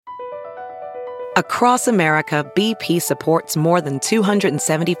Across America, BP supports more than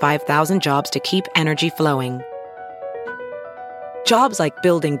 275,000 jobs to keep energy flowing. Jobs like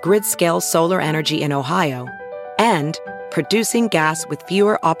building grid-scale solar energy in Ohio and producing gas with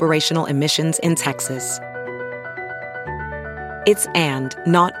fewer operational emissions in Texas. It's and,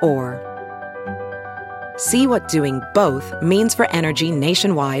 not or. See what doing both means for energy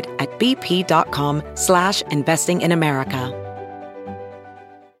nationwide at bp.com/investing in America.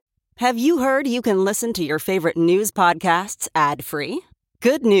 Have you heard you can listen to your favorite news podcasts ad-free?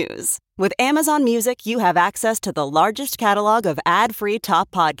 Good news. With Amazon Music, you have access to the largest catalog of ad-free top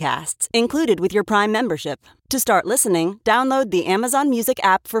podcasts included with your Prime membership. To start listening, download the Amazon Music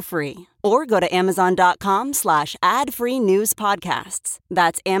app for free or go to amazon.com/ad-free news podcasts.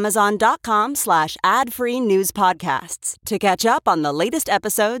 That's amazon.com/ad-free news podcasts to catch up on the latest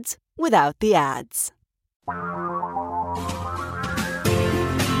episodes without the ads.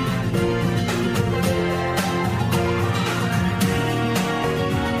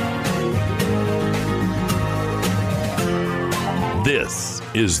 This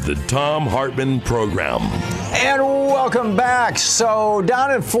is the Thom Hartmann Program. And welcome back. So down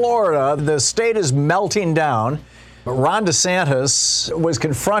in Florida, the state is melting down. Ron DeSantis was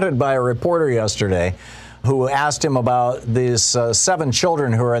confronted by a reporter yesterday who asked him about these 7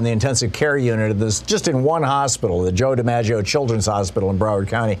 children who are in the intensive care unit of this, just in one hospital, the Joe DiMaggio Children's Hospital in Broward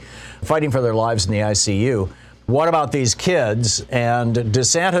County, fighting for their lives in the ICU. What about these kids? And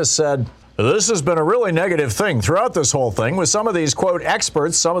DeSantis said, this has been a really negative thing throughout this whole thing. With some of these, quote,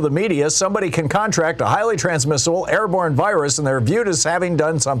 experts, some of the media, somebody can contract a highly transmissible airborne virus and they're viewed as having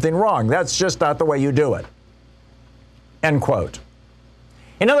done something wrong. That's just not the way you do it. End quote.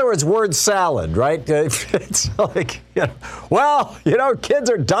 In other words, word salad, right? It's like, kids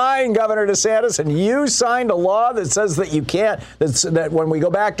are dying, Governor DeSantis, and you signed a law that says that you can't, that when we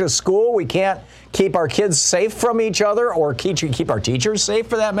go back to school, we can't keep our kids safe from each other, or keep our teachers safe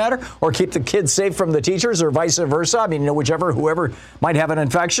for that matter, or keep the kids safe from the teachers, or vice versa. I mean, whoever might have an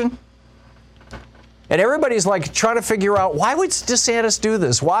infection. And everybody's like trying to figure out, why would DeSantis do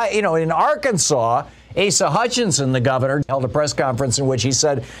this? Why, in Arkansas, Asa Hutchinson, the governor, held a press conference in which he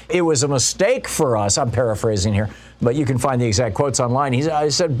said it was a mistake for us. I'm paraphrasing here, but you can find the exact quotes online. He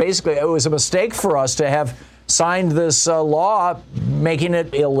said basically it was a mistake for us to have signed this law making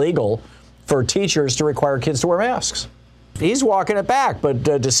it illegal for teachers to require kids to wear masks. He's walking it back, but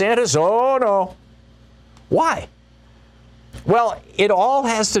DeSantis, oh no. Why? Well, it all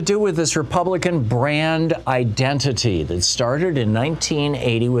has to do with this Republican brand identity that started in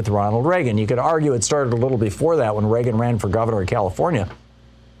 1980 with Ronald Reagan. You could argue it started a little before that when Reagan ran for governor of California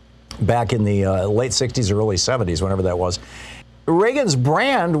back in the late 60s or early 70s, whenever that was. Reagan's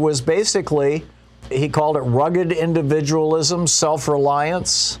brand was basically, he called it rugged individualism,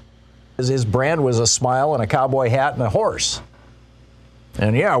 self-reliance. His brand was a smile and a cowboy hat and a horse.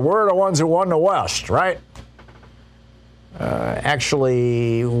 And yeah, we're the ones who won the West, right?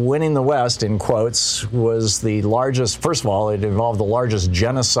 Actually, winning the West, in quotes, was the largest. First of all, it involved the largest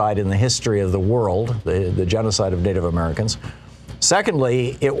genocide in the history of the world, the genocide of Native Americans.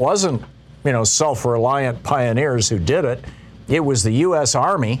 Secondly, it wasn't, self-reliant pioneers who did it. It was the U.S.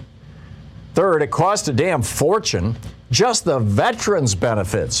 Army. Third, it cost a damn fortune. Just the veterans'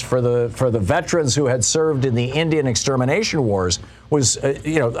 benefits for the veterans who had served in the Indian extermination wars was,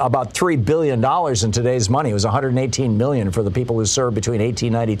 about $3 billion in today's money. It was $118 million for the people who served between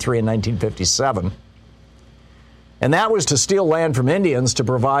 1893 and 1957. And that was to steal land from Indians to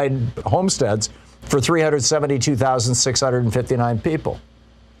provide homesteads for 372,659 people.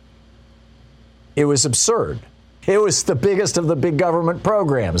 It was absurd. It was the biggest of the big government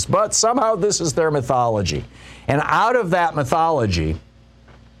programs, but somehow this is their mythology. And out of that mythology,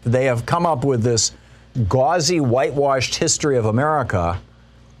 they have come up with this gauzy, whitewashed history of America.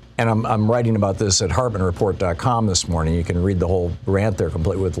 And I'm writing about this at HartmannReport.com this morning. You can read the whole rant there,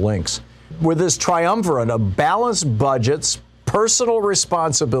 complete with links. With this triumvirate of balanced budgets, personal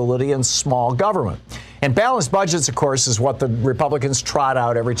responsibility, and small government. And balanced budgets, of course, is what the Republicans trot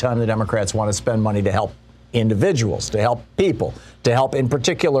out every time the Democrats want to spend money to help individuals, to help people, to help in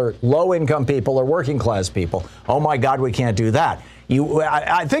particular low-income people or working-class people. Oh, my God, we can't do that.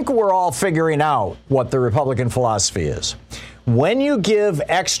 I think we're all figuring out what the Republican philosophy is. When you give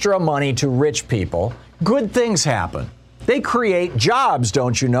extra money to rich people, good things happen. They create jobs,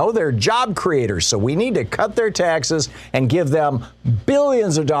 don't you know? They're job creators. So we need to cut their taxes and give them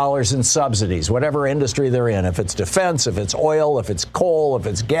billions of dollars in subsidies, whatever industry they're in. If it's defense, if it's oil, if it's coal, if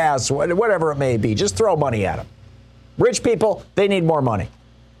it's gas, whatever it may be, just throw money at them. Rich people, they need more money.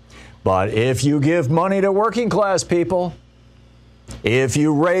 But if you give money to working class people, If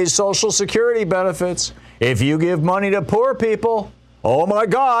you raise Social Security benefits, if you give money to poor people, oh my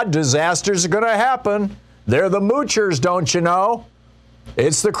God, disasters are going to happen. They're the moochers, don't you know?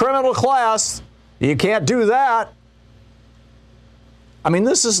 It's the criminal class. You can't do that. I mean,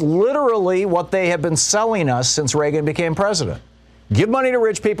 this is literally what they have been selling us since Reagan became president. Give money to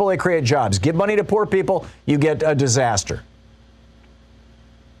rich people, they create jobs. Give money to poor people, you get a disaster.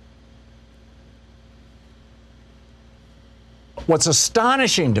 What's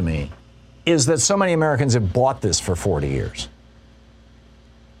astonishing to me is that so many Americans have bought this for 40 years.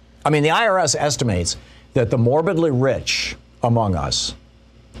 I mean, the IRS estimates that the morbidly rich among us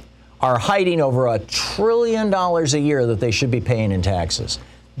are hiding over $1 trillion a year that they should be paying in taxes.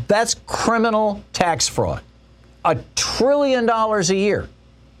 That's criminal tax fraud. $1 trillion a year.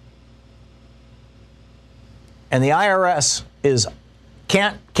 And the IRS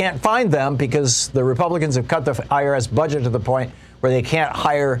can't find them because the Republicans have cut the IRS budget to the point where they can't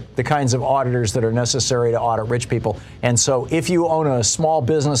hire the kinds of auditors that are necessary to audit rich people. And so if you own a small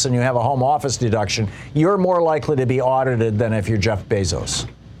business and you have a home office deduction, you're more likely to be audited than if you're Jeff Bezos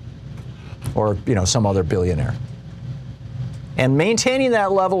or, some other billionaire. And maintaining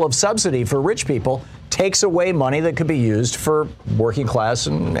that level of subsidy for rich people takes away money that could be used for working class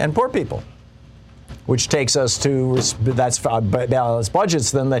and poor people. Which takes us to, that's balanced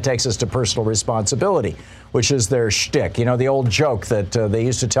budgets, then that takes us to personal responsibility, which is their shtick. The old joke that they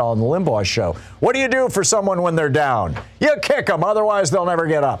used to tell on the Limbaugh show. What do you do for someone when they're down? You kick them, otherwise they'll never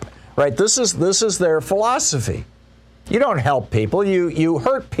get up. Right? This is their philosophy. You don't help people, you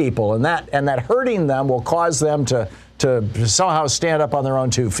hurt people, and that hurting them will cause them to somehow stand up on their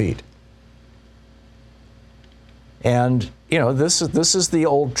own 2 feet. And, this is the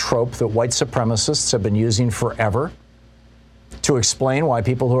old trope that white supremacists have been using forever to explain why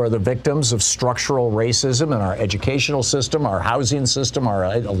people who are the victims of structural racism in our educational system, our housing system,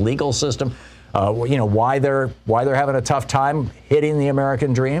 our legal system, why they're having a tough time hitting the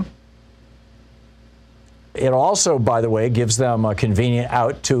American dream. It also, by the way, gives them a convenient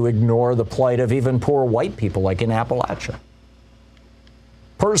out to ignore the plight of even poor white people like in Appalachia.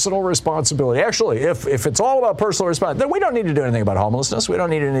 Personal responsibility. Actually, if it's all about personal responsibility, then we don't need to do anything about homelessness. We don't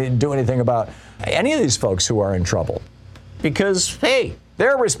need to do anything about any of these folks who are in trouble. Because, hey,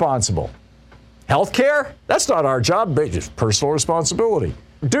 they're responsible. Healthcare? That's not our job. Just personal responsibility.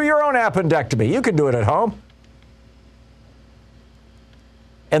 Do your own appendectomy. You can do it at home.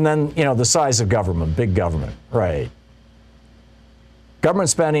 And then, the size of government, big government, right? Government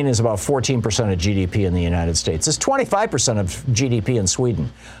spending is about 14% of GDP in the United States. It's 25% of GDP in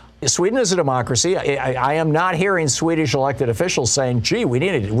Sweden. Sweden is a democracy. I am not hearing Swedish elected officials saying, gee, we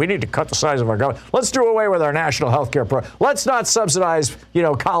need to cut the size of our government. Let's do away with our national health care program. Let's not subsidize,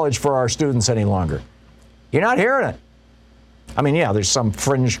 college for our students any longer. You're not hearing it. I mean, yeah, there's some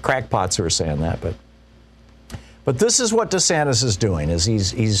fringe crackpots who are saying that, but this is what DeSantis is doing, is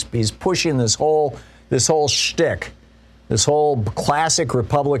he's pushing this whole shtick. This whole classic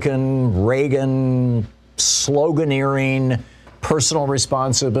Republican, Reagan, sloganeering, personal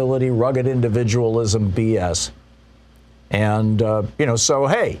responsibility, rugged individualism BS. And, so,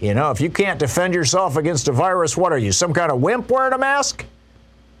 hey, if you can't defend yourself against a virus, what are you, some kind of wimp wearing a mask?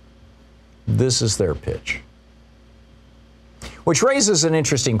 This is their pitch. Which raises an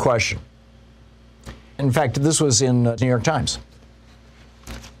interesting question. In fact, this was in New York Times.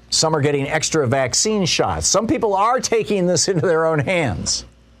 Some are getting extra vaccine shots. Some people are taking this into their own hands.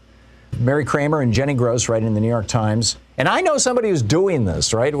 Mary Kramer and Jenny Gross writing in the New York Times. And I know somebody who's doing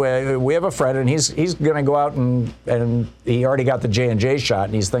this, right? We have a friend, and he's going to go out and he already got the J&J shot,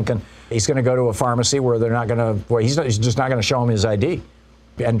 and he's thinking he's going to go to a pharmacy where he's just not going to show him his ID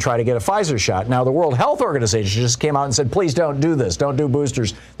and try to get a Pfizer shot. Now, the World Health Organization just came out and said, please don't do this. Don't do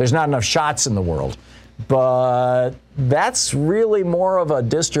boosters. There's not enough shots in the world. But that's really more of a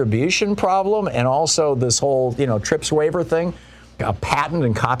distribution problem, and also this whole, TRIPS waiver thing, a patent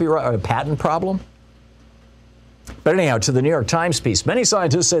and copyright, a patent problem. But anyhow, to the New York Times piece, many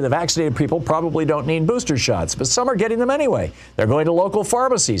scientists say the vaccinated people probably don't need booster shots, but some are getting them anyway. They're going to local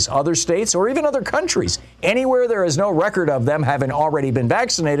pharmacies, other states, or even other countries, anywhere there is no record of them having already been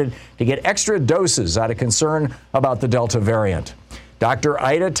vaccinated, to get extra doses out of concern about the Delta variant. Dr.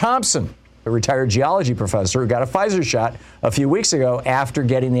 Ida Thompson, a retired geology professor who got a Pfizer shot a few weeks ago after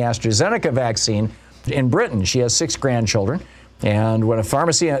getting the AstraZeneca vaccine in Britain. She has 6 grandchildren. And when a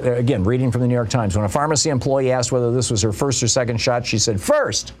pharmacy, again, reading from the New York Times, when a pharmacy employee asked whether this was her first or second shot, she said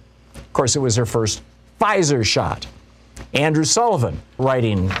first. Of course, it was her first Pfizer shot. Andrew Sullivan,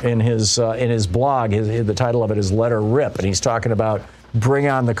 writing in his blog, the title of it is Let Her Rip, and he's talking about bring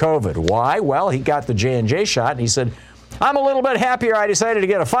on the COVID. Why? Well, he got the J&J shot, and he said, I'm a little bit happier I decided to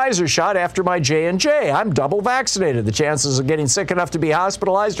get a Pfizer shot after my J&J. I'm double vaccinated. The chances of getting sick enough to be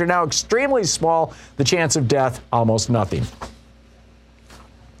hospitalized are now extremely small. The chance of death, almost nothing.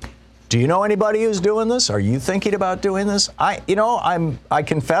 Do you know anybody who's doing this? Are you thinking about doing this? I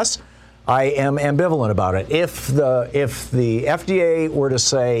confess, I am ambivalent about it. If the FDA were to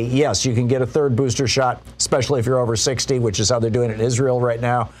say, yes, you can get a third booster shot, especially if you're over 60, which is how they're doing it in Israel right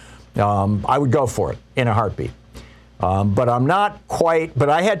now, I would go for it in a heartbeat. But I'm not quite, but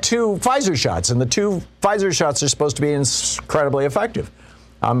I had 2 Pfizer shots, and the 2 Pfizer shots are supposed to be incredibly effective.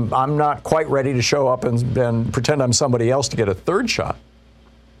 I'm not quite ready to show up and pretend I'm somebody else to get a third shot.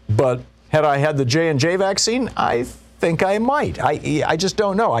 But had I had the J&J vaccine, I think I might. I just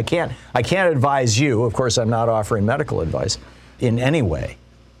don't know. I can't advise you. Of course, I'm not offering medical advice in any way.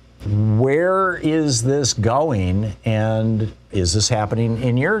 Where is this going, and is this happening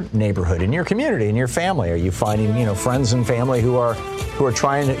in your neighborhood, in your community, in your family? Are you finding, friends and family who are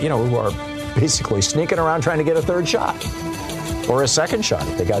trying to, who are basically sneaking around trying to get a third shot or a second shot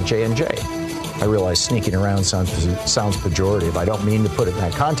if they got J&J? I realize sneaking around sounds pejorative. I don't mean to put it in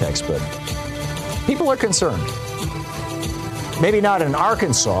that context, but people are concerned. Maybe not in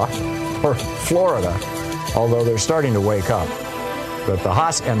Arkansas or Florida, although they're starting to wake up. But the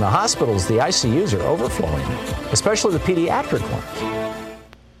hospitals, the ICUs are overflowing, especially the pediatric ones.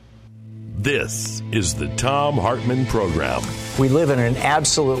 This is the Thom Hartmann Program. We live in an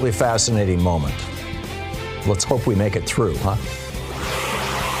absolutely fascinating moment. Let's hope we make it through, huh?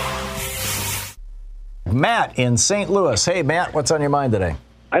 Matt in St. Louis. Hey, Matt, what's on your mind today?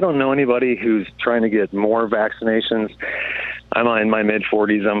 I don't know anybody who's trying to get more vaccinations. I'm in my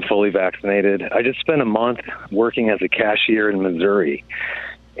mid-40s. I'm fully vaccinated. I just spent a month working as a cashier in Missouri,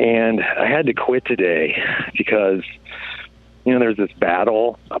 and I had to quit today because, there's this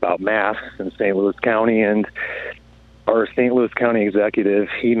battle about masks in St. Louis County, and our St. Louis County executive,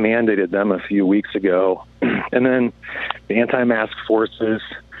 he mandated them a few weeks ago, and then the anti-mask forces,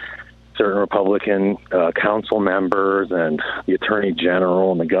 certain Republican council members and the attorney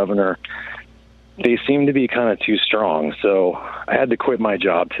general and the governor, they seem to be kind of too strong. So I had to quit my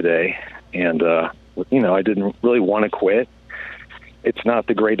job today. And, I didn't really want to quit. It's not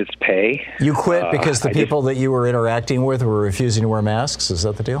the greatest pay. You quit because the people that you were interacting with were refusing to wear masks? Is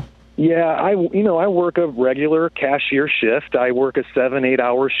that the deal? Yeah, I work a regular cashier shift. I work a 7-8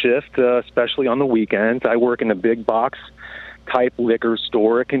 hour shift, especially on the weekends. I work in a big box type liquor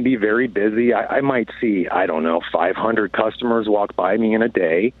store. It can be very busy. I might see, 500 customers walk by me in a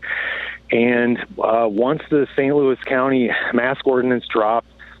day. And once the St. Louis County mask ordinance dropped,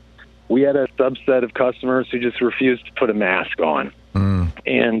 we had a subset of customers who just refused to put a mask on.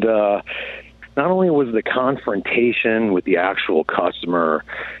 And not only was the confrontation with the actual customer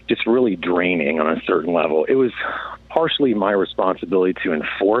just really draining on a certain level, it was partially my responsibility to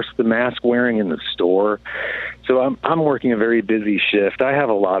enforce the mask wearing in the store. So I'm working a very busy shift. I have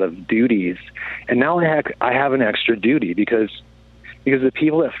a lot of duties, and now I have an extra duty because the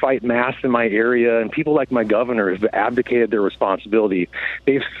people that fight masks in my area and people like my governor have abdicated their responsibility.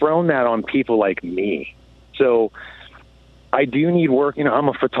 They've thrown that on people like me. So I do need work. I'm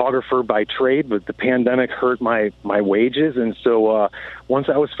a photographer by trade, but the pandemic hurt my wages. And so once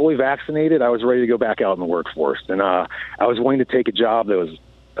I was fully vaccinated, I was ready to go back out in the workforce. And I was willing to take a job that was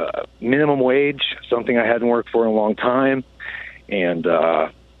minimum wage, something I hadn't worked for in a long time. And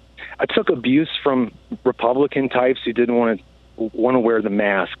I took abuse from Republican types who didn't want to wear the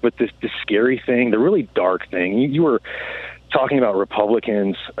mask. But the scary thing, the really dark thing, you were talking about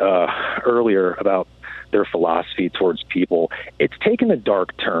Republicans earlier about their philosophy towards people. It's taken a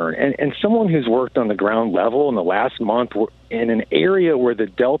dark turn. And someone who's worked on the ground level in the last month in an area where the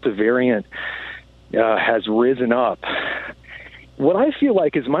Delta variant has risen up, what I feel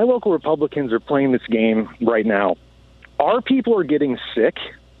like is my local Republicans are playing this game right now. Our people are getting sick.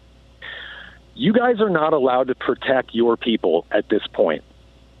 You guys are not allowed to protect your people at this point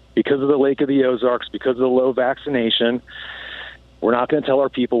because of the Lake of the Ozarks, because of the low vaccination. We're not going to tell our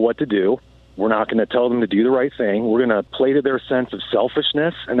people what to do. We're not going to tell them to do the right thing. We're going to play to their sense of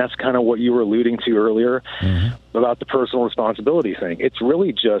selfishness, and that's kind of what you were alluding to earlier about the personal responsibility thing. It's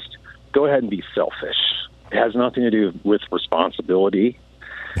really just go ahead and be selfish. It has nothing to do with responsibility.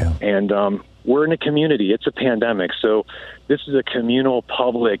 Yeah. And we're in a community. It's a pandemic. So this is a communal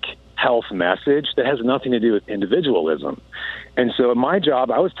public health message that has nothing to do with individualism. And so in my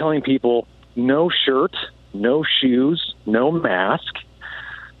job, I was telling people no shirt, no shoes, no mask,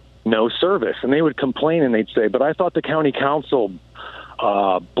 no service. And they would complain and they'd say, but I thought the county council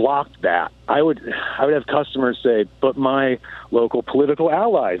blocked that. I would have customers say, but my local political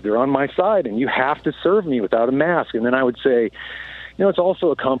allies, they're on my side, and you have to serve me without a mask. And then I would say, it's also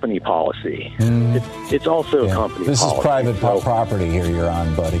a company policy. It's also a company policy. This is private property here you're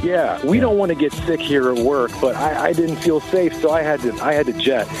on, buddy. Yeah, we don't want to get sick here at work, but I didn't feel safe, so I had to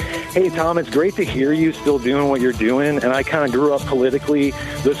jet. Hey, Tom, it's great to hear you still doing what you're doing, and I kind of grew up politically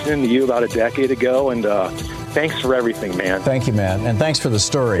listening to you about a decade ago, and thanks for everything, man. Thank you, man, and thanks for the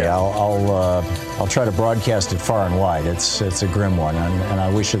story. Yeah. I'll try to broadcast it far and wide. It's a grim one, and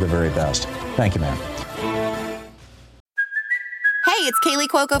I wish you the very best. Thank you, man. Hey, it's Kaylee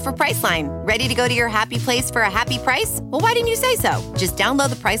Cuoco for Priceline. Ready to go to your happy place for a happy price? Well, why didn't you say so? Just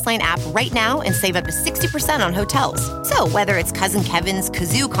download the Priceline app right now and save up to 60% on hotels. So whether it's Cousin Kevin's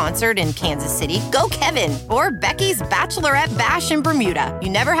Kazoo Concert in Kansas City, go Kevin, or Becky's Bachelorette Bash in Bermuda,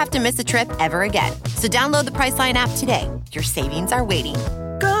 you never have to miss a trip ever again. So download the Priceline app today. Your savings are waiting.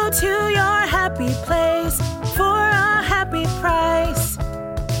 Go to your happy place for a happy price.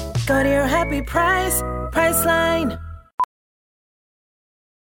 Go to your happy price, Priceline.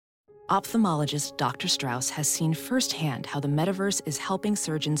 Ophthalmologist Dr. Strauss has seen firsthand how the metaverse is helping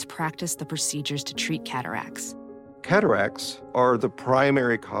surgeons practice the procedures to treat cataracts. Cataracts are the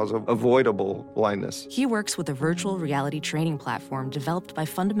primary cause of avoidable blindness. He works with a virtual reality training platform developed by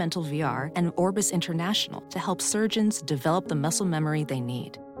Fundamental VR and Orbis International to help surgeons develop the muscle memory they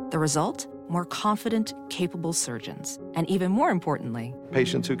need. The result? More confident, capable surgeons. And even more importantly,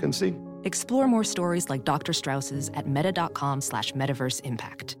 patients who can see. Explore more stories like Dr. Strauss's at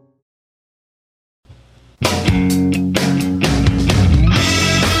meta.com/metaverseimpact.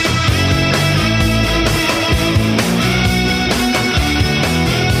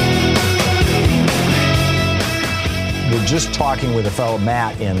 We're just talking with a fellow,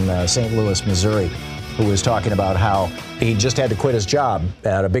 Matt, in St. Louis, Missouri, who was talking about how he just had to quit his job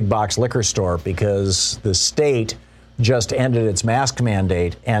at a big box liquor store because the state just ended its mask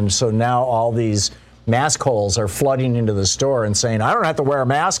mandate. And so now all these mask holes are flooding into the store and saying, I don't have to wear a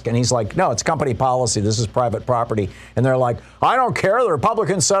mask. And he's like, no, it's company policy. This is private property. And they're like, I don't care. The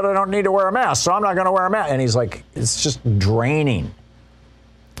Republicans said I don't need to wear a mask, so I'm not going to wear a mask. And he's like, it's just draining,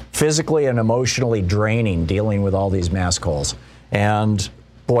 physically and emotionally draining, dealing with all these mask holes. And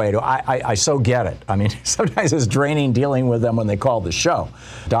boy, I so get it. I mean, sometimes it's draining dealing with them when they call the show.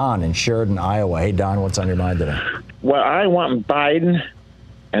 Don in Sheridan, Iowa. Hey, Don, what's on your mind today? What I want Biden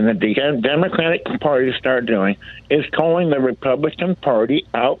and the Democratic Party to start doing is calling the Republican Party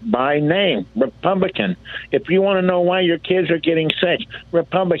out by name. Republican. If you want to know why your kids are getting sick,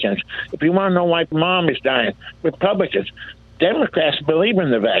 Republicans. If you want to know why mom is dying, Republicans. Democrats believe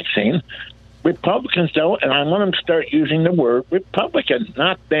in the vaccine. Republicans don't, and I want them to start using the word Republican,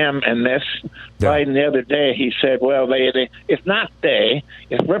 not them and this. Yeah. Biden the other day, he said, well, it's not they,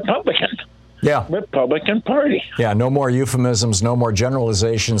 it's Republican. Yeah. Republican Party. Yeah, no more euphemisms, no more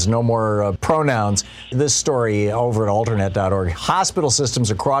generalizations, no more pronouns. This story over at alternate.org. Hospital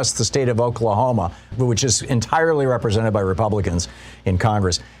systems across the state of Oklahoma, which is entirely represented by Republicans in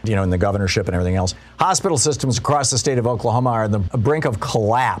Congress, in the governorship and everything else. Hospital systems across the state of Oklahoma are on the brink of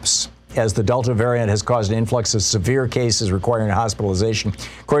collapse as the Delta variant has caused an influx of severe cases requiring hospitalization.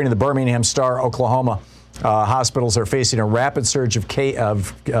 According to the Birmingham Star, Oklahoma, hospitals are facing a rapid surge of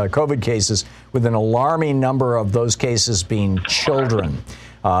COVID cases, with an alarming number of those cases being children.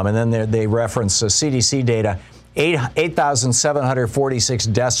 And then they reference CDC data. 8,746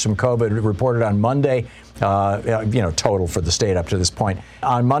 deaths from COVID reported on Monday, total for the state up to this point.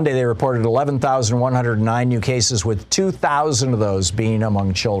 On Monday, they reported 11,109 new cases, with 2,000 of those being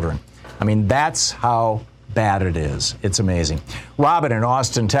among children. I mean, that's how bad it is. It's amazing. Robin in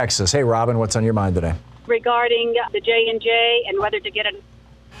Austin, Texas. Hey, Robin, what's on your mind today? Regarding the J&J and whether to get a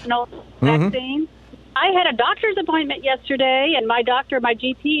vaccine. I had a doctor's appointment yesterday, and my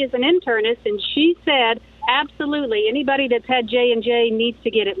GP is an internist, and she said absolutely anybody that's had J&J needs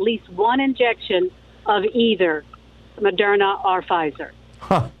to get at least one injection of either Moderna or Pfizer.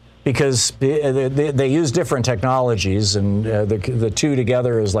 Huh. Because they use different technologies, and the two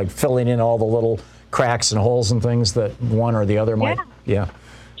together is like filling in all the little cracks and holes and things that one or the other might. Yeah.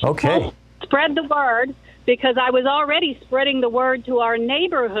 Okay. Well, spread the word, because I was already spreading the word to our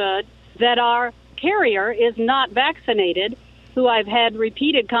neighborhood that our carrier is not vaccinated, who I've had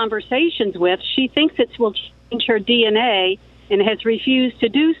repeated conversations with. She thinks it will change her DNA and has refused to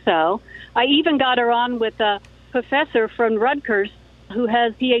do so. I even got her on with a professor from Rutgers who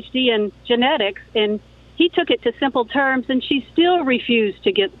has PhD in genetics, and he took it to simple terms, and she still refused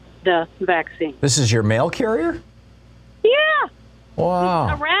to get the vaccine. This is your mail carrier? Yeah.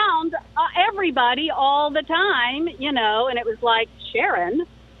 Wow. Around everybody all the time, and it was like, Sharon.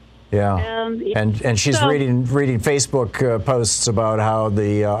 Yeah, and she's reading Facebook posts about how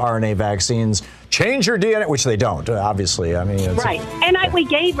the RNA vaccines change your DNA, which they don't, obviously. I mean, it's right. And we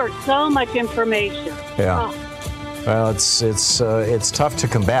gave her so much information. Yeah. Well, it's tough to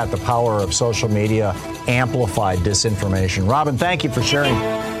combat the power of social media amplified disinformation. Robin, thank you for sharing.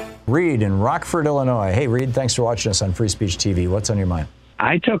 Reed in Rockford, Illinois. Hey, Reed, thanks for watching us on Free Speech TV. What's on your mind?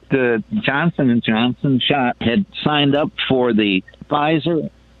 I took the Johnson & Johnson shot, had signed up for the Pfizer,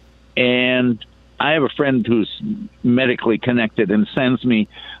 and I have a friend who's medically connected and sends me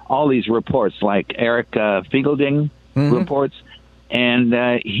all these reports, like Eric Fiegelding reports. And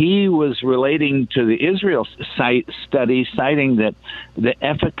he was relating to the Israel study, citing that the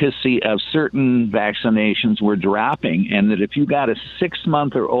efficacy of certain vaccinations were dropping, and that if you got a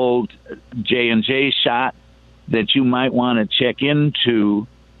 6-month-old J&J shot, that you might want to check into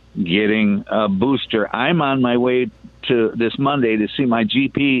getting a booster. I'm on my way to this Monday to see my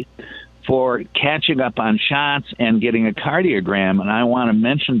GP for catching up on shots and getting a cardiogram, and I want to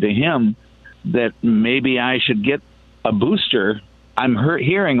mention to him that maybe I should get a booster. I'm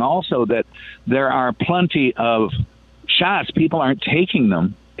hearing also that there are plenty of shots. People aren't taking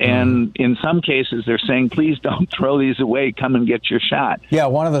them. And in some cases, they're saying, please don't throw these away. Come and get your shot. Yeah,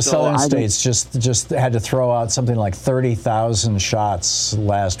 one of the southern states just had to throw out something like 30,000 shots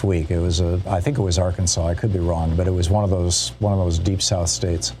last week. It was I think it was Arkansas. I could be wrong, but it was one of those deep south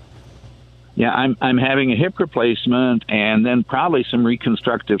states. Yeah, I'm having a hip replacement and then probably some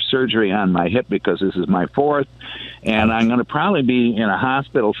reconstructive surgery on my hip because this is my 4th. And I'm going to probably be in a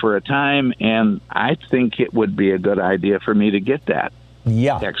hospital for a time, and I think it would be a good idea for me to get that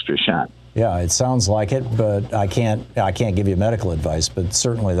extra shot. Yeah, it sounds like it, but I can't give you medical advice, but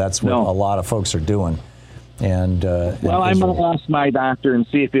certainly that's what a lot of folks are doing. And well, I'm going to ask my doctor and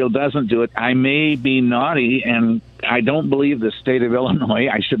see if he doesn't do it. I may be naughty, and I don't believe the state of Illinois.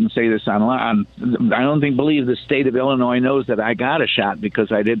 I shouldn't say this online. I don't believe the state of Illinois knows that I got a shot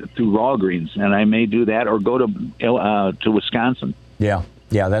because I did it through Walgreens, and I may do that or go to Wisconsin. Yeah,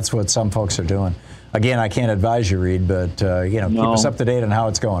 that's what some folks are doing. Again, I can't advise you, Reed, but keep us up to date on how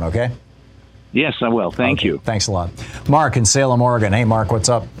it's going. Okay? Yes, I will. Thank you. Thanks a lot, Mark in Salem, Oregon. Hey, Mark, what's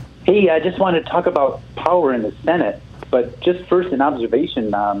up? Hey, I just wanted to talk about power in the Senate, but just first an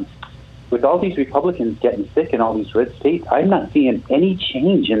observation. With all these Republicans getting sick in all these red states, I'm not seeing any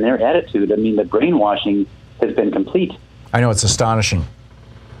change in their attitude. I mean, the brainwashing has been complete. I know, it's astonishing.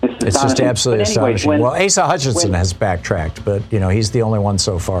 It's just absolutely astonishing. Well, Asa Hutchinson has backtracked, but, he's the only one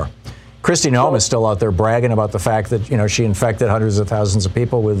so far. Kristi Noem is still out there bragging about the fact that, she infected hundreds of thousands of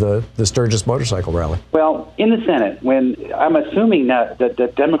people with the Sturgis motorcycle rally. Well, in the Senate, when I'm assuming that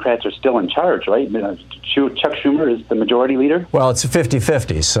the Democrats are still in charge, right? Chuck Schumer is the majority leader? Well, it's a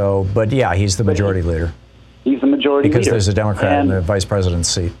 50-50, but yeah, he's the majority leader. He's the majority leader. Because there's a Democrat in the vice president's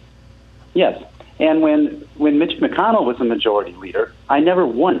seat. Yes. And when Mitch McConnell was the majority leader, I never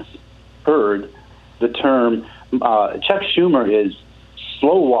once heard the term Chuck Schumer is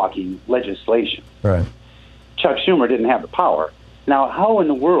slow-walking legislation. Right. Chuck Schumer didn't have the power. Now, how in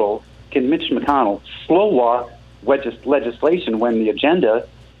the world can Mitch McConnell slow-walk legislation when the agenda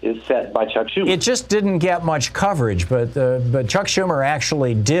is set by Chuck Schumer? It just didn't get much coverage, but Chuck Schumer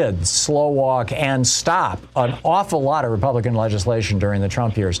actually did slow-walk and stop an awful lot of Republican legislation during the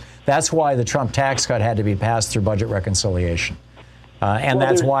Trump years. That's why the Trump tax cut had to be passed through budget reconciliation. And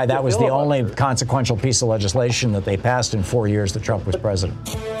that's why that was the only consequential piece of legislation that they passed in 4 years that Trump was president.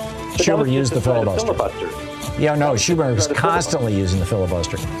 Schumer used the filibuster. Yeah, no, Schumer was constantly using the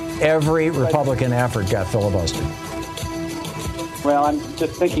filibuster. Every Republican effort got filibustered. Well, I'm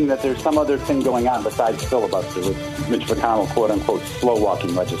just thinking that there's some other thing going on besides filibuster with Mitch McConnell, quote-unquote,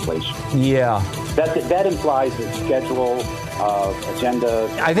 slow-walking legislation. Yeah. That implies a schedule, agenda.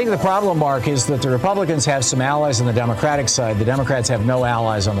 I think the problem, Mark, is that the Republicans have some allies on the Democratic side. The Democrats have no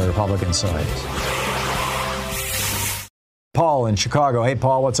allies on the Republican side. Paul in Chicago. Hey,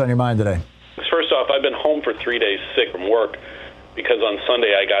 Paul, what's on your mind today? First off, I've been home for 3 days sick from work because on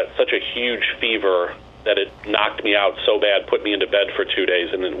Sunday I got such a huge fever that it knocked me out so bad, put me into bed for 2 days,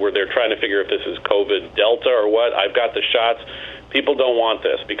 and then they're trying to figure if this is COVID Delta or what. I've got the shots. People don't want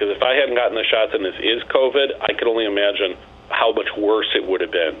this because if I hadn't gotten the shots and this is COVID, I could only imagine how much worse it would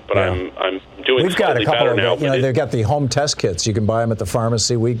have been. But yeah. I'm doing We've got a couple better now. They've got the home test kits. You can buy them at the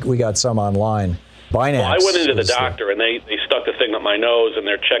pharmacy. We got some online. Binance. Well, I went into the doctor, and they stuck the thing up my nose, and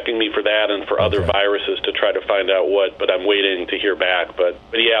they're checking me for that and for other viruses to try to find out what, but I'm waiting to hear back. But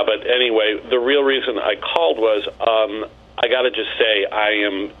anyway, the real reason I called was I got to just say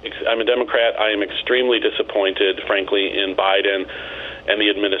I'm a Democrat. I am extremely disappointed, frankly, in Biden. and the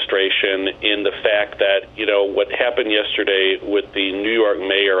administration in the fact that, what happened yesterday with the New York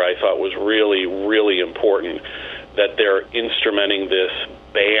mayor, I thought was really, really important, that they're instrumenting this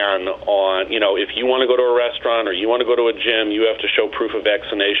ban on, if you want to go to a restaurant or you want to go to a gym, you have to show proof of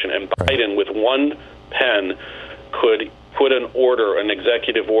vaccination. And Biden, with one pen, could put an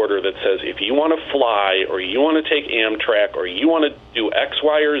executive order that says if you want to fly or you want to take Amtrak or you want to do X,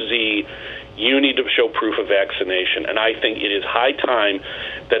 Y, or Z, you need to show proof of vaccination. And I think it is high time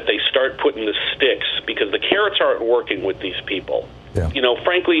that they start putting the sticks, because the carrots aren't working with these people. Yeah.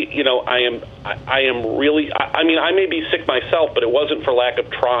 Frankly, I am really, I may be sick myself, but it wasn't for lack of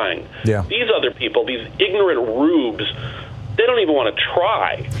trying. Yeah. These other people, these ignorant rubes, they don't even want to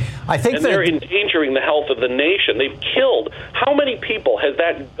try. I think they're endangering the health of the nation. They've killed. How many people has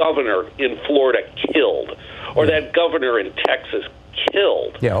that governor in Florida killed, or that governor in Texas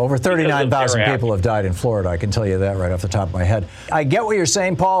killed? Yeah, over 39,000 people have died in Florida. I can tell you that right off the top of my head. I get what you're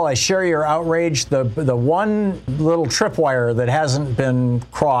saying, Paul. I share your outrage. The one little tripwire that hasn't been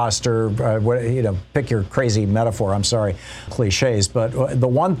crossed, or pick your crazy metaphor. I'm sorry, cliches. But the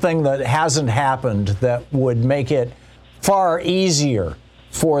one thing that hasn't happened that would make it far easier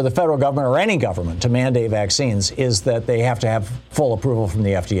for the federal government or any government to mandate vaccines is that they have to have full approval from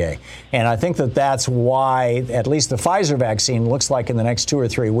the FDA. And I think that that's why at least the Pfizer vaccine looks like in the next 2 or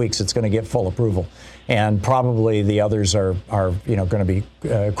 3 weeks it's going to get full approval. And probably the others are going to be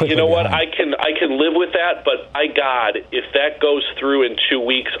quickly You know what? behind. I can live with that, but by God, if that goes through in 2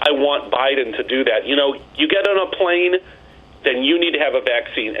 weeks, I want Biden to do that. You get on a plane, then you need to have a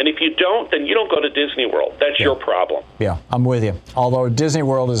vaccine. And if you don't, then you don't go to Disney World. That's your problem. Yeah, I'm with you. Although Disney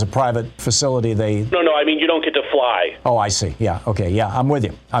World is a private facility, No, I mean, you don't get to fly. Oh, I see. Yeah, okay, yeah, I'm with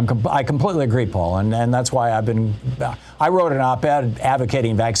you. I completely agree, Paul, and that's why I wrote an op-ed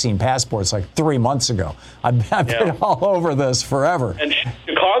advocating vaccine passports like 3 months ago. I've been all over this forever. And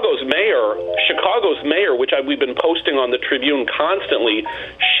Chicago's mayor, which we've been posting on the Tribune constantly,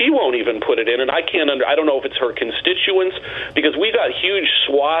 she won't even put it in, and I don't know if it's her constituents, because we got huge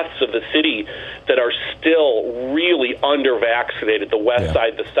swaths of the city that are still really under-vaccinated, the west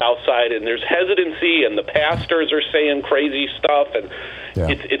side, the south side, and there's hesitancy, and the pastors are saying crazy stuff, and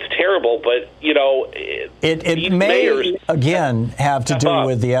it's terrible, but, it may, again, have to do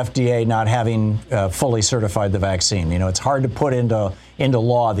with the FDA not having fully certified the vaccine. It's hard to put into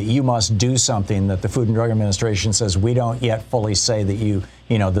law that you must do something that the Food and Drug Administration says we don't yet fully say that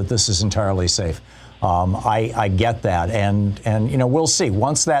that this is entirely safe. I get that, and we'll see.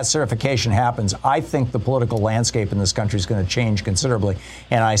 Once that certification happens, I think the political landscape in this country is going to change considerably,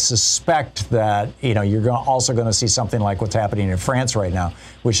 and I suspect that you're also going to see something like what's happening in France right now,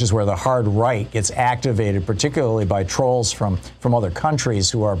 which is where the hard right gets activated, particularly by trolls from other countries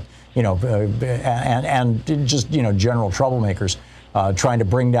who are and just general troublemakers. Trying to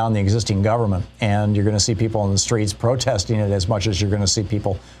bring down the existing government, and you're going to see people in the streets protesting it as much as you're going to see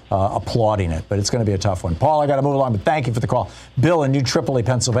people applauding it. But it's going to be a tough one. Paul, I got to move along, but thank you for the call. Bill in New Tripoli,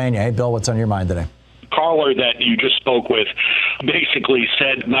 Pennsylvania. Hey, Bill, what's on your mind today? Caller that you just spoke with basically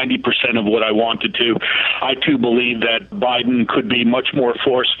said 90% of what I wanted to. I, too, believe that Biden could be much more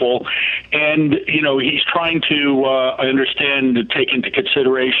forceful. And, he's trying to, I understand, to take into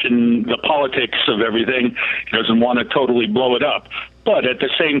consideration the politics of everything. He doesn't want to totally blow it up. But at the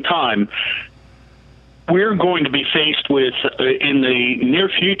same time, we're going to be faced with, in the near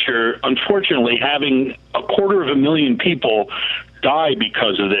future, unfortunately, having 250,000 people die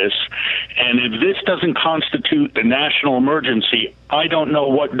because of this. And if this doesn't constitute a national emergency, I don't know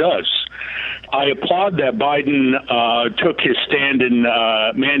what does. I applaud that Biden took his stand and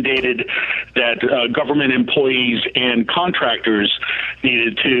mandated that government employees and contractors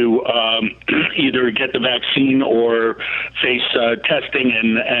needed to either get the vaccine or face testing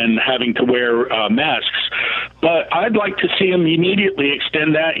and having to wear masks. But I'd like to see him immediately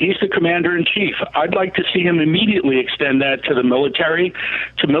extend that. He's the commander-in-chief. I'd like to see him immediately extend that to the military,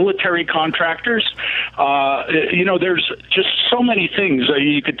 to military contractors. There's just so many things.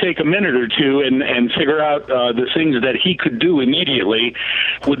 You could take a minute or two and figure out the things that he could do immediately.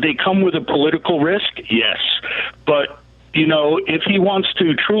 Would they come with a political risk? Yes. But if he wants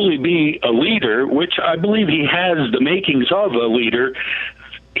to truly be a leader, which I believe he has the makings of a leader,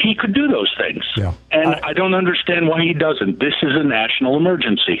 he could do those things. Yeah. And I don't understand why he doesn't. This is a national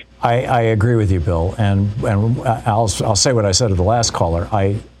emergency. I agree with you, Bill. And I'll say what I said to the last caller.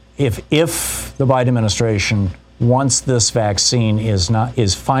 If the Biden administration, once this vaccine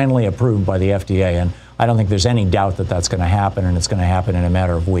is finally approved by the FDA, and I don't think there's any doubt that that's going to happen, and it's going to happen in a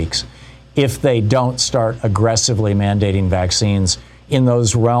matter of weeks, if they don't start aggressively mandating vaccines in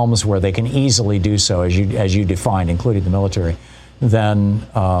those realms where they can easily do so, as you defined, including the military, then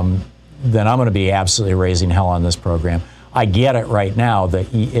I'm going to be absolutely raising hell on this program. I get it right now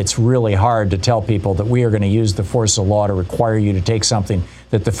that it's really hard to tell people that we are going to use the force of law to require you to take something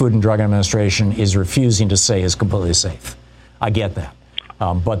that the Food and Drug Administration is refusing to say is completely safe. I get that.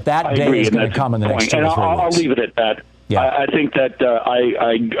 But that day is going to come in the next 2 or 3 weeks. I'll leave it at that. Yeah. I think that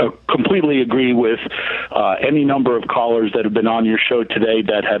I completely agree with any number of callers that have been on your show today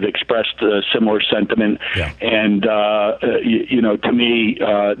that have expressed a similar sentiment. Yeah. And, to me,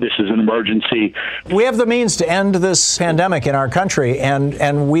 this is an emergency. We have the means to end this pandemic in our country,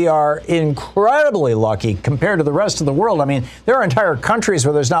 and we are incredibly lucky compared to the rest of the world. I mean, there are entire countries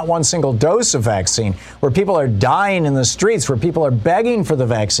where there's not one single dose of vaccine, where people are dying in the streets, where people are begging for the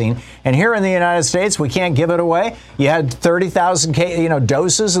vaccine. And here in the United States, we can't give it away. You had 30,000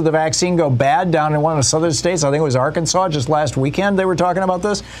 doses of the vaccine go bad down in one of the southern states. I think it was Arkansas just last weekend they were talking about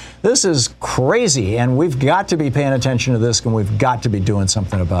this. This is crazy, and we've got to be paying attention to this, and we've got to be doing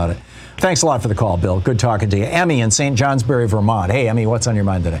something about it. Thanks a lot for the call, Bill. Good talking to you. Emmy in St. Johnsbury, Vermont. Hey, Emmy, what's on your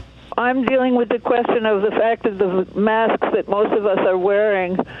mind today? I'm dealing with the question of the fact that the masks that most of us are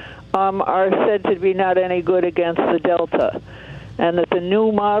wearing are said to be not any good against the Delta. And that the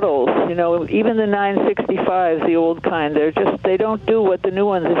new models, even the 965s, the old kind, they don't do what the new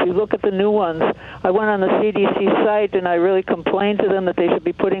ones. If you look at the new ones, I went on the CDC site and I really complained to them that they should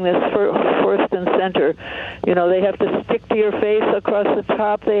be putting this first and center. They have to stick to your face across the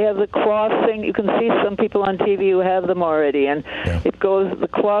top. They have the cloth thing. You can see some people on TV who have them already, and the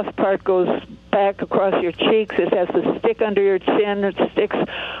cloth part goes back across your cheeks. It has to stick under your chin. It sticks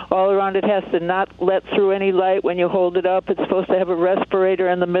all around. It has to not let through any light when you hold it up. It's supposed to have a respirator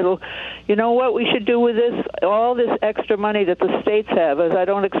in the middle. You know what we should do with this? All this extra money that the states have, as I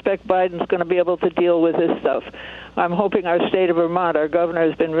don't expect Biden's going to be able to deal with this stuff. I'm hoping our state of Vermont, our governor,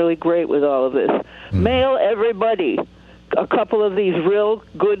 has been really great with all of this. Mail everybody a couple of these real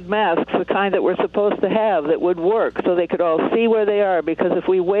good masks, the kind that we're supposed to have that would work, so they could all see where they are. Because if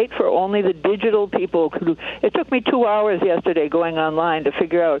we wait for only the digital people, it took me 2 hours yesterday going online to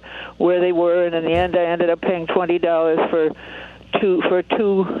figure out where they were, and in the end I ended up paying $20 for two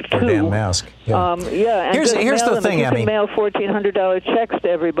damn mask. Yeah. And here's the thing, you Emmy. can mail $1,400 checks to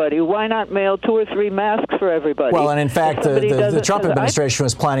everybody. Why not mail 2 or 3 masks for everybody? Well, and in fact, the Trump administration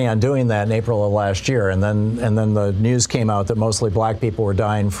was planning on doing that in April of last year, and then the news came out that mostly black people were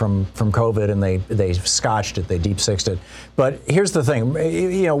dying from COVID, and they scotched it, they deep-sixed it. But here's the thing,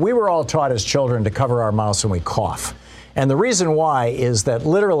 we were all taught as children to cover our mouths when we cough. And the reason why is that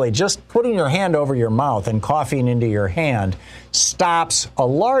literally just putting your hand over your mouth and coughing into your hand stops a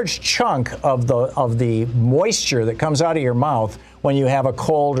large chunk of the moisture that comes out of your mouth when you have a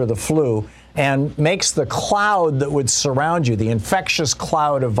cold or the flu, and makes the cloud that would surround you, the infectious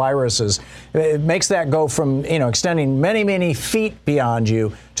cloud of viruses, it makes that go from, extending many, many feet beyond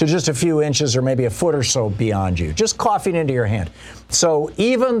you to just a few inches or maybe a foot or so beyond you, just coughing into your hand. So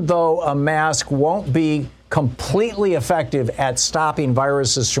even though a mask won't be completely effective at stopping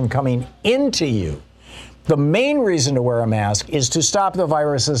viruses from coming into you, the main reason to wear a mask is to stop the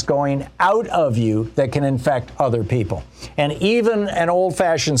viruses going out of you that can infect other people. And even an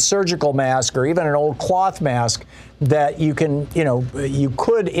old-fashioned surgical mask or even an old cloth mask that you can, you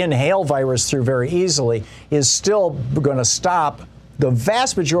could inhale virus through very easily is still going to stop the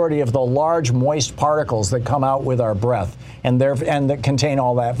vast majority of the large moist particles that come out with our breath and that contain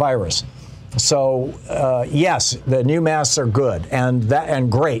all that virus. So, yes, the new masks are good and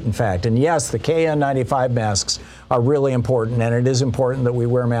great, in fact. And yes, the KN95 masks are really important, and it is important that we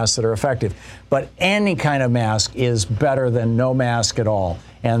wear masks that are effective. But any kind of mask is better than no mask at all.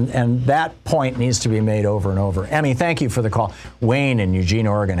 And that point needs to be made over and over. Emmy, thank you for the call. Wayne in Eugene,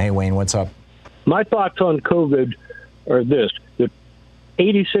 Oregon. Hey, Wayne, what's up? My thoughts on COVID are this, that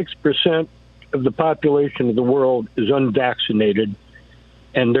 86% of the population of the world is unvaccinated,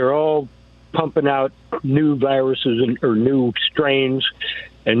 and they're all pumping out new viruses or new strains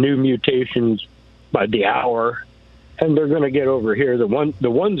and new mutations by the hour, and they're going to get over here. The ones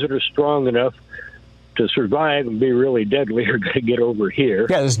that are strong enough to survive and be really deadly are going to get over here.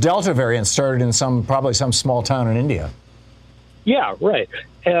 Yeah, this Delta variant started in probably some small town in India. Yeah, right.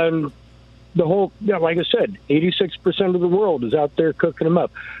 And the whole, like I said, 86% of the world is out there cooking them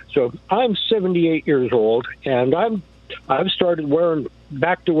up. So I'm 78 years old, and I've started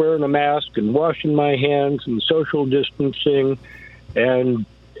back to wearing a mask and washing my hands and social distancing, and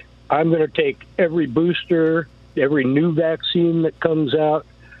I'm going to take every booster, every new vaccine that comes out,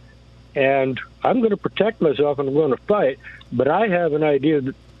 and I'm going to protect myself and I'm going to fight. But I have an idea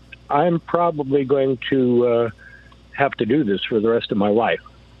that I'm probably going to have to do this for the rest of my life.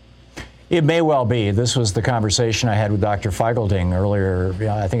 It may well be. This was the conversation I had with Dr. Feigelding earlier.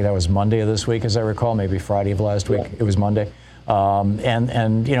 I think that was Monday of this week, as I recall, maybe Friday of last week. It was Monday.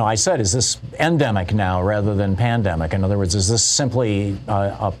 And I said, is this endemic now rather than pandemic? In other words, is this simply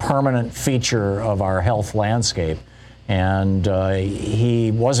a permanent feature of our health landscape? And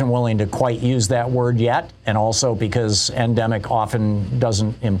he wasn't willing to quite use that word yet, and also because endemic often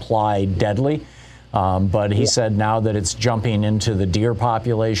doesn't imply deadly. But he said now that it's jumping into the deer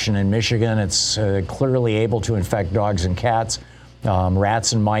population in Michigan, it's clearly able to infect dogs and cats.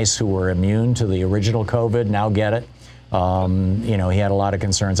 Rats and mice who were immune to the original COVID now get it. He had a lot of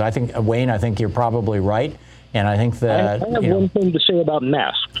concerns. I think, Wayne, you're probably right. And I think that... I have one thing to say about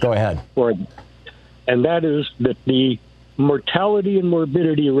masks. Go ahead. And that is that the mortality and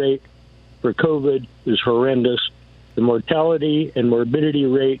morbidity rate for COVID is horrendous. The mortality and morbidity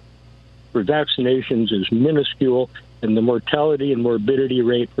rate for vaccinations is minuscule, and the mortality and morbidity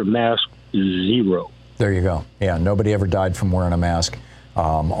rate for masks is 0. There you go. Yeah, nobody ever died from wearing a mask.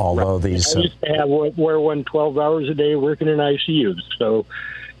 Although these... I used to wear one 12 hours a day working in ICUs. So,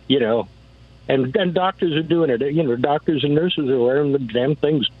 and doctors are doing it. Doctors and nurses are wearing the damn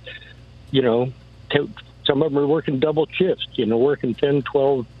things. Some of them are working double shifts, working 10,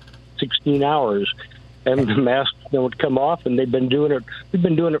 12, 16 hours. And the masks don't come off, and they've been doing it. We've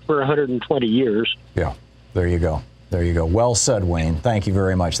been doing it for 120 years. Yeah, there you go. There you go. Well said, Wayne. Thank you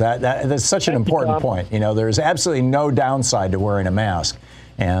very much. That's such an important point. There's absolutely no downside to wearing a mask.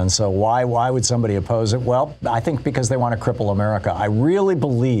 And so why would somebody oppose it? Well, I think because they want to cripple America. I really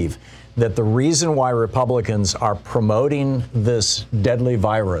believe that the reason why Republicans are promoting this deadly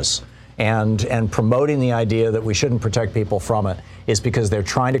virus and promoting the idea that we shouldn't protect people from it is because they're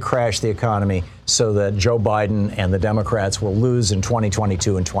trying to crash the economy so that Joe Biden and the Democrats will lose in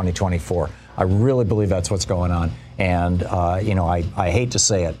 2022 and 2024. I really believe that's what's going on. And, I hate to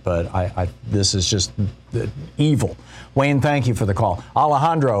say it, but this is just evil. Wayne, thank you for the call.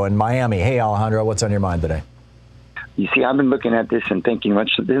 Alejandro in Miami. Hey, Alejandro, what's on your mind today? You see, I've been looking at this and thinking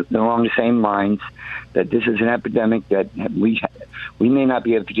much along the same lines, that this is an epidemic that we may not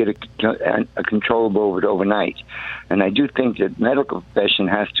be able to get a control over it overnight. And I do think that medical profession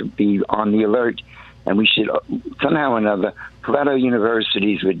has to be on the alert, and we should somehow or another provide our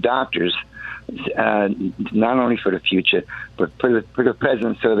universities with doctors, not only for the future, but for the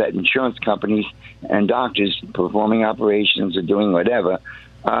present, so that insurance companies and doctors performing operations or doing whatever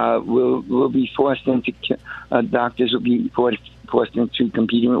will be forced into doctors will be forced into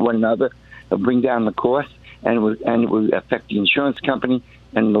competing with one another, bring down the cost, and it will affect the insurance company.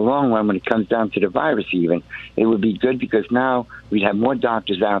 And in the long run, when it comes down to the virus, even it would be good, because now we'd have more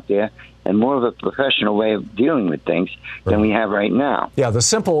doctors out there and more of a professional way of dealing with things than we have right now. Yeah, the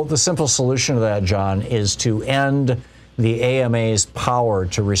simple solution to that, John, is to end the AMA's power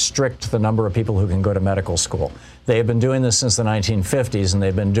to restrict the number of people who can go to medical school. They have been doing this since the 1950s, and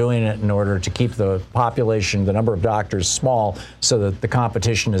they've been doing it in order to keep the population, the number of doctors, small, so that the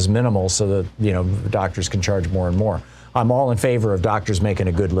competition is minimal, so that doctors can charge more and more. I'm all in favor of doctors making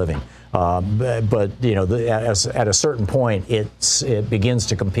a good living, but at a certain point, it begins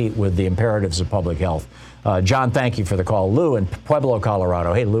to compete with the imperatives of public health. John, thank you for the call. Lou in Pueblo,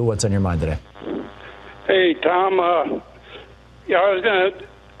 Colorado. Hey, Lou, what's on your mind today? Hey, Tom. I was going to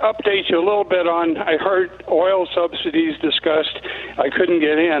update you a little bit on, I heard oil subsidies discussed. I couldn't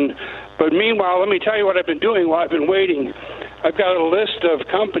get in. But meanwhile, let me tell you what I've been doing while I've been waiting. I've got a list of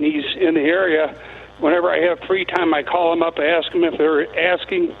companies in the area. Whenever I have free time, I call them up, ask them if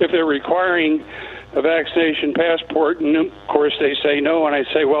they're requiring a vaccination passport. And of course, they say no. And I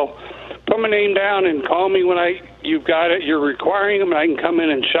say, well, put my name down and call me when you've got it. You're requiring them, and I can come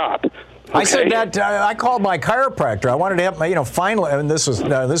in and shop. Okay. I said that I called my chiropractor. I wanted to have, finally, and this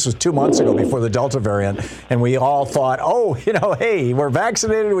was 2 months ago before the Delta variant, and we all thought, hey, we're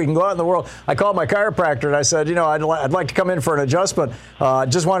vaccinated, we can go out in the world. I called my chiropractor and I said, I'd like to come in for an adjustment.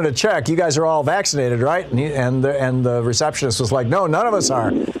 Just wanted to check. You guys are all vaccinated, right? And the receptionist was like, no, none of us are.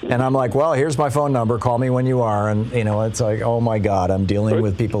 And I'm like, well, here's my phone number. Call me when you are. And it's like, oh my God, I'm dealing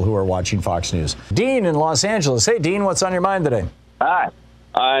with people who are watching Fox News. Dean in Los Angeles. Hey, Dean, what's on your mind today? Hi.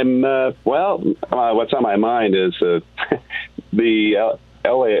 What's on my mind is the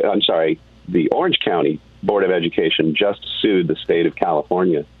Orange County Board of Education just sued the state of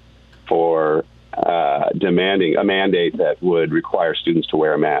California for demanding a mandate that would require students to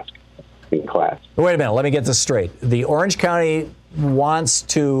wear a mask in class. Wait a minute, let me get this straight. The Orange County wants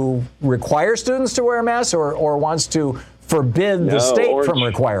to require students to wear a mask, or wants to forbid the state from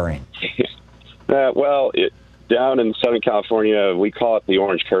requiring? Down in Southern California, we call it the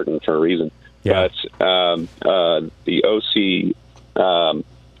orange curtain for a reason. Yeah. But the OC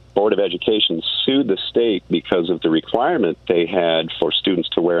Board of Education sued the state because of the requirement they had for students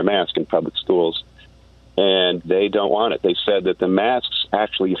to wear a mask in public schools, and they don't want it. They said that the masks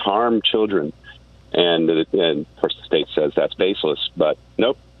actually harm children, and of course the state says that's baseless, but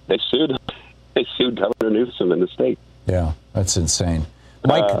nope, they sued Governor Newsom in the state. Yeah, that's insane.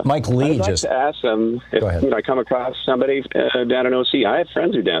 Mike Lee I'd like to ask them if I come across somebody down in OC. I have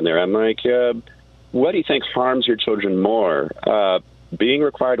friends who are down there. I'm like, what do you think harms your children more? Being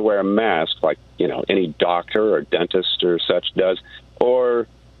required to wear a mask, like any doctor or dentist or such does, or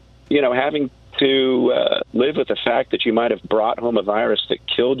having to live with the fact that you might have brought home a virus that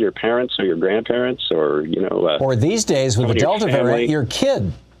killed your parents or your grandparents, or or these days with the Delta variant, your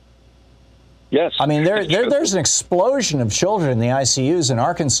kid. Yes. I mean, there's an explosion of children in the ICUs in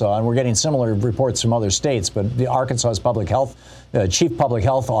Arkansas, and we're getting similar reports from other states. But the Arkansas's chief public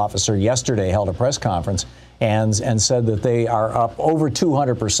health officer yesterday held a press conference and said that they are up over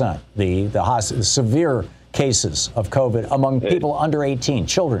 200%, the severe cases of COVID among people under 18,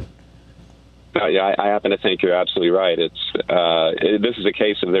 children. Yeah, I happen to think you're absolutely right. This is a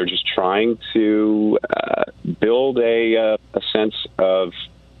case of they're just trying to build a sense of,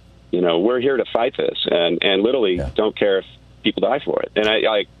 we're here to fight this, and literally don't care if people die for it. And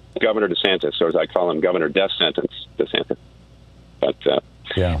I Governor DeSantis, or as I call him, Governor Death Sentence DeSantis, but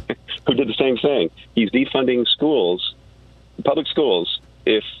who did the same thing. He's defunding schools, public schools,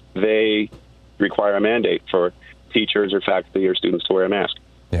 if they require a mandate for teachers or faculty or students to wear a mask.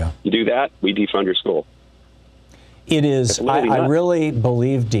 Yeah. You do that, we defund your school. It is. I really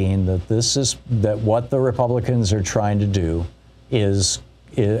believe, Dean, that what the Republicans are trying to do is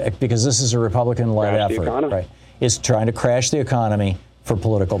because this is a Republican-led effort, right? Is trying to crash the economy for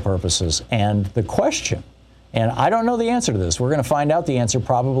political purposes. And the question, and I don't know the answer to this. We're going to find out the answer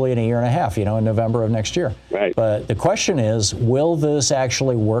probably in a year and a half, in November of next year. Right. But the question is, will this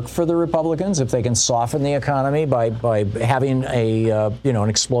actually work for the Republicans if they can soften the economy by having an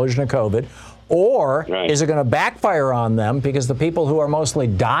explosion of COVID? Or is it going to backfire on them because the people who are mostly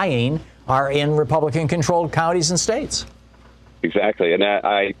dying are in Republican-controlled counties and states? Exactly. And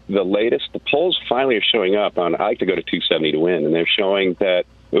the polls finally are showing up on, I like to go to 270 to win, and they're showing that,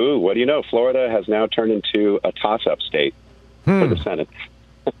 what do you know, Florida has now turned into a toss-up state for the Senate.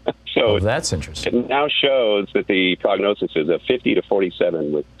 So that's interesting. It now shows that the prognosis is a 50 to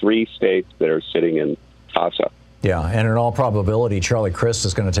 47 with 3 states that are sitting in toss-up. Yeah, and in all probability, Charlie Crist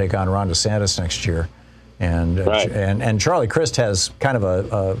is going to take on Ron DeSantis next year. And and Charlie Crist has kind of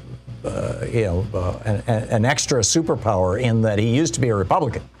an extra superpower in that he used to be a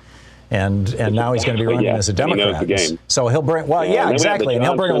Republican, and now he's going to be running as a Democrat. He knows the game. So he'll bring exactly, and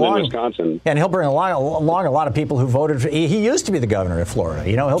he'll bring along a lot of people who voted for. He used to be the governor of Florida.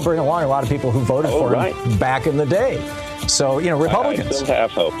 He'll bring along a lot of people who voted for him back in the day. So Republicans. I still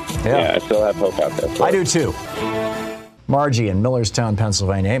have hope. Yeah, I still have hope out there. I do too. Margie in Millerstown,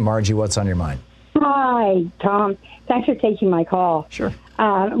 Pennsylvania. Hey, Margie, what's on your mind? Hi, Tom. Thanks for taking my call. Sure.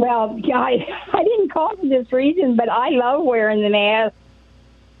 Well, I didn't call for this reason, but I love wearing the mask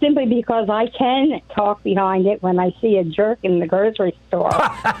simply because I can talk behind it when I see a jerk in the grocery store.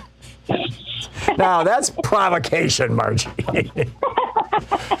 Now, that's provocation, Margie.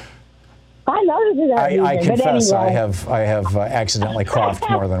 I noticed that. I confess, anyway. I have accidentally coughed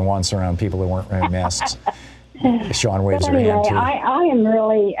more than once around people who weren't wearing masks. Sean waves her hand, too. I am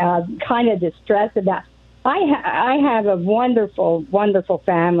really kind of distressed about. I have a wonderful, wonderful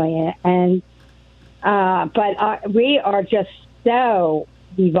family, and but we are just so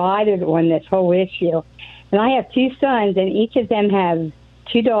divided on this whole issue. And I have 2 sons, and each of them have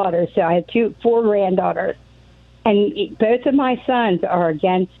 2 daughters. So I have 4 granddaughters, and both of my sons are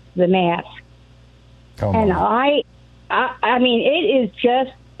against the mask. Oh, and I mean, it is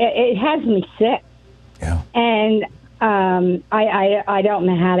just it has me sick. Yeah. And I don't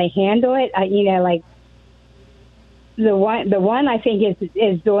know how to handle it. Like the one I think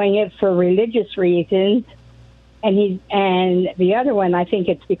is doing it for religious reasons, and the other one I think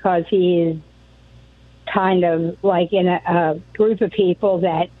it's because he is kind of like in a group of people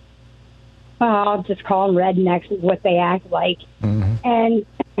that I'll just call them rednecks, is what they act like. Mm-hmm. And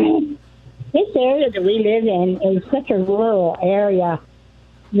this area that we live in is such a rural area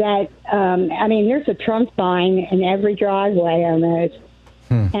that, there's a Trump sign in every driveway almost.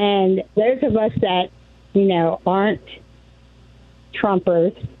 And those of us that, aren't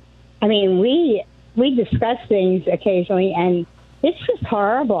Trumpers, we discuss things occasionally, and it's just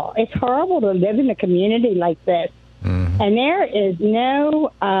horrible. It's horrible to live in a community like this. Mm-hmm. And there is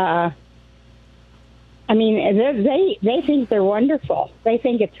no, they think they're wonderful. They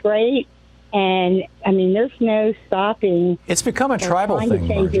think it's great. And I mean, there's no stopping. It's become a tribal trying thing, to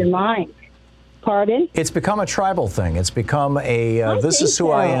change Margie. your mind. Pardon? It's become a tribal thing. It's become a this is who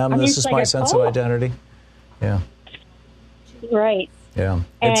so. I am. I mean, This it's is like my a sense of cult. identity. Yeah. Right. Yeah.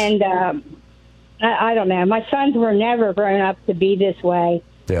 And I don't know. My sons were never grown up to be this way.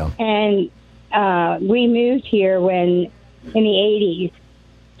 Yeah. And we moved here in the 80s.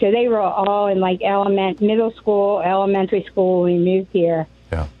 So they were all in like middle school, elementary school when we moved here.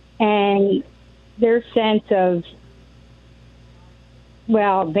 Yeah. And their sense of,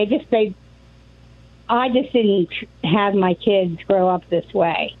 well, I just didn't have my kids grow up this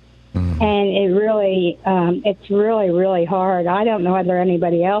way. Mm-hmm. And it really, it's really, really hard. I don't know whether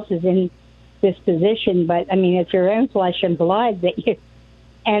anybody else is in this position, but I mean, it's your own flesh and blood that you,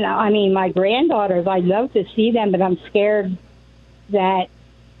 and I mean, my granddaughters, I'd love to see them, but I'm scared that,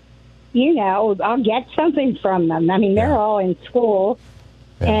 you know, I'll get something from them. I mean, they're all in school,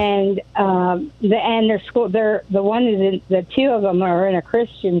 and their school, the two of them are in a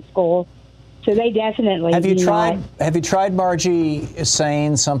Christian school, so they definitely. Have you tried, Margie,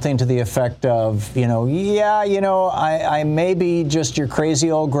 saying something to the effect of, I may be just your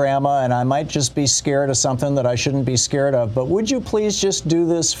crazy old grandma, and I might just be scared of something that I shouldn't be scared of, but would you please just do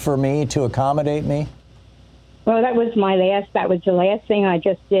this for me to accommodate me? Well, that was the last thing I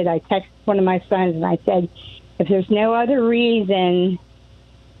just did. I texted one of my sons and I said, if there's no other reason,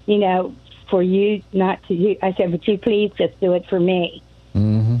 for you not to do, I said, would you please just do it for me?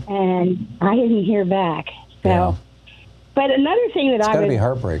 Mm-hmm. And I didn't hear back. So, but another thing that it's got to be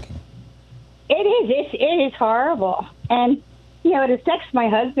heartbreaking. It is. It is horrible. And, it affects my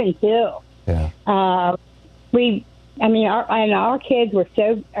husband too. Yeah. Our kids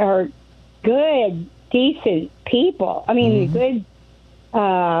are good, decent people. I mean, good.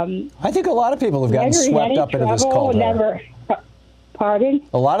 I think a lot of people have gotten swept up into this cult. Pardon?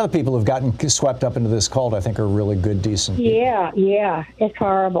 A lot of the people who've gotten swept up into this cult, I think, are really good, decent people. Yeah, it's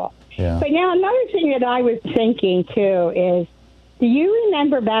horrible. Yeah. But now another thing that I was thinking too is, do you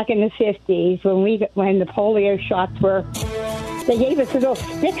remember back in the 50s when the polio shots were? They gave us little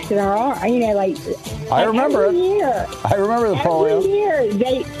sticks in our arm, I remember every it. Year, I remember the polio. Every year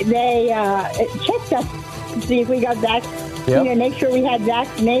they checked us to see if we got vaccinated. Yep. Make sure we had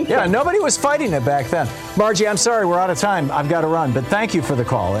vaccination. Yeah, nobody was fighting it back then. Margie, I'm sorry, we're out of time. I've got to run, but thank you for the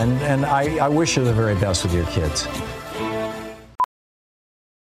call, and I wish you the very best with your kids.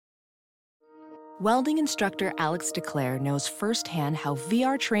 Welding instructor Alex DeClaire knows firsthand how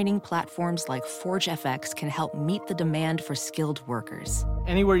VR training platforms like ForgeFX can help meet the demand for skilled workers.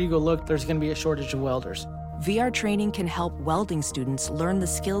 Anywhere you go look, there's going to be a shortage of welders. VR training can help welding students learn the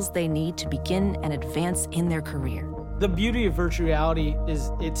skills they need to begin and advance in their career. The beauty of virtual reality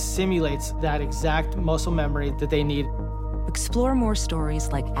is it simulates that exact muscle memory that they need. Explore more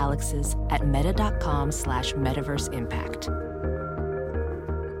stories like Alex's at meta.com/metaverseimpact.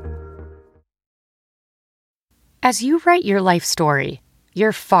 As you write your life story,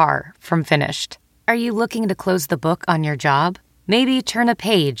 you're far from finished. Are you looking to close the book on your job? Maybe turn a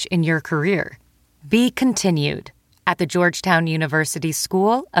page in your career? Be continued at the Georgetown University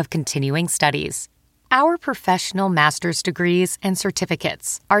School of Continuing Studies. Our professional master's degrees and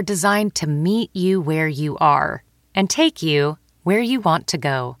certificates are designed to meet you where you are and take you where you want to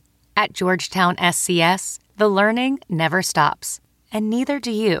go. At Georgetown SCS, the learning never stops, and neither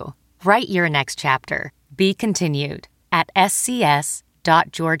do you. Write your next chapter. Be continued at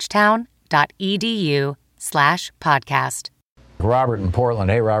scs.georgetown.edu/podcast. Robert in Portland.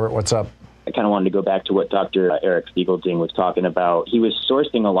 Hey, Robert, what's up? I kind of wanted to go back to what Dr. Eric Spiegelding was talking about. He was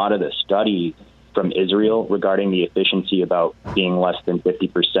sourcing a lot of the studies from Israel regarding the efficiency about being less than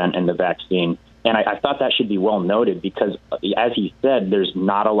 50% in the vaccine. And I thought that should be well noted because, as he said, there's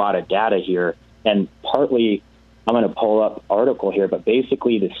not a lot of data here. And partly, I'm going to pull up article here, but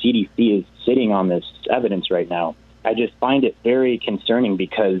basically the CDC is sitting on this evidence right now. I just find it very concerning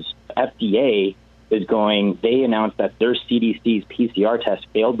because FDA they announced that their CDC's PCR test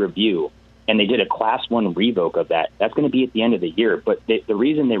failed review, and they did a class 1 revoke of that. That's going to be at the end of the year. But the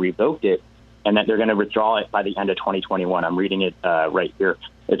reason they revoked it and that they're going to withdraw it by the end of 2021, I'm reading it right here.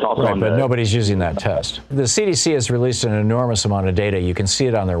 It's also right, but nobody's using that test. The CDC has released an enormous amount of data. You can see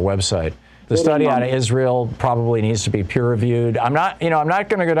it on their website. The study out of Israel probably needs to be peer-reviewed. I'm not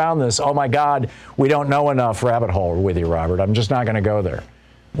going to go down this, oh, my God, we don't know enough rabbit hole with you, Robert. I'm just not going to go there.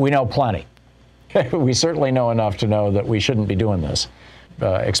 We know plenty. We certainly know enough to know that we shouldn't be doing this.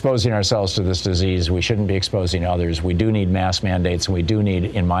 Exposing ourselves to this disease, we shouldn't be exposing others. We do need mask mandates, and we do need,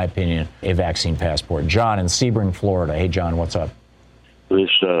 in my opinion, a vaccine passport. John in Sebring, Florida. Hey, John, what's up? This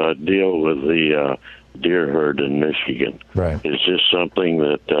deal with the deer herd in Michigan. Right. Is this something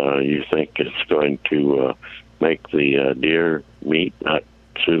that you think is going to make the deer meat not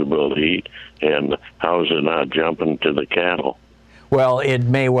suitable to eat? And how is it not jumping to the cattle? Well, it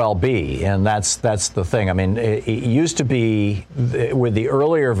may well be, and that's the thing. I mean, it used to be with the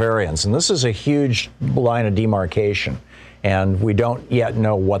earlier variants, and this is a huge line of demarcation, and we don't yet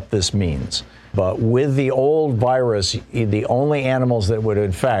know what this means. But with the old virus, the only animals that would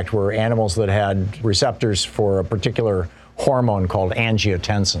infect were animals that had receptors for a particular hormone called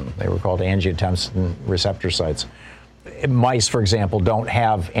angiotensin. They were called angiotensin receptor sites. Mice, for example, don't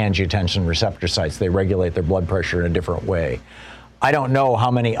have angiotensin receptor sites. They regulate their blood pressure in a different way. I don't know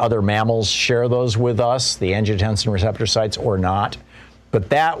how many other mammals share those with us, the angiotensin receptor sites, or not. But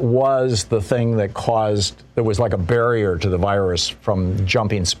that was the thing that was like a barrier to the virus from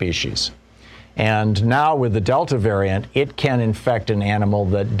jumping species. And now with the Delta variant, it can infect an animal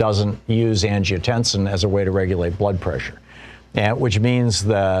that doesn't use angiotensin as a way to regulate blood pressure, which means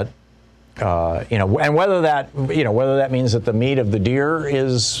that, and whether that means that the meat of the deer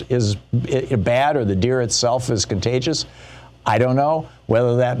is bad or the deer itself is contagious, I don't know.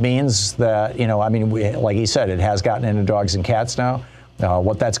 Whether that means that, like he said, it has gotten into dogs and cats now.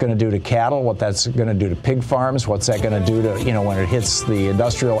 What that's going to do to cattle, what that's going to do to pig farms, what's that going to do to, when it hits the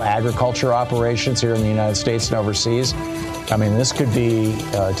industrial agriculture operations here in the United States and overseas. I mean, this could be,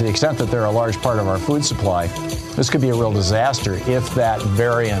 to the extent that they're a large part of our food supply, this could be a real disaster if that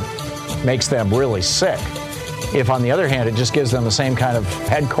variant makes them really sick. If, on the other hand, it just gives them the same kind of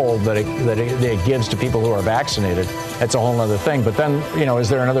head cold that it gives to people who are vaccinated, that's a whole other thing. But then, is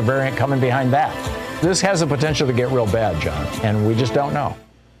there another variant coming behind that? This has the potential to get real bad, John, and we just don't know.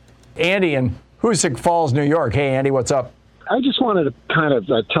 Andy in Hoosick Falls, New York. Hey, Andy, what's up? I just wanted to kind of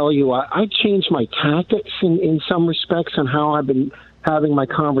tell you I changed my tactics in some respects on how I've been having my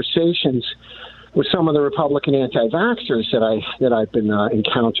conversations with some of the Republican anti-vaxxers that I've been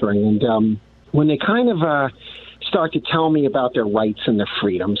encountering. And when they kind of start to tell me about their rights and their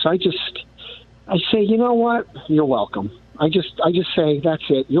freedoms, I say, you know what? You're welcome. I just say, that's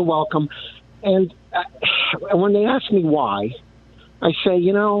it. You're welcome. And when they ask me why, I say,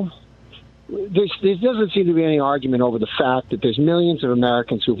 there doesn't seem to be any argument over the fact that there's millions of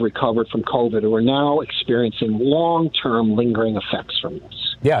Americans who've recovered from COVID who are now experiencing long-term lingering effects from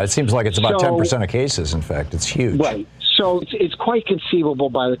this. Yeah, it seems like it's about 10% of cases, in fact. It's huge. Right. So it's quite conceivable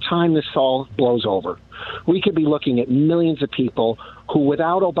by the time this all blows over, we could be looking at millions of people who,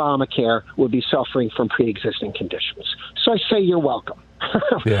 without Obamacare, would be suffering from pre-existing conditions. So I say you're welcome.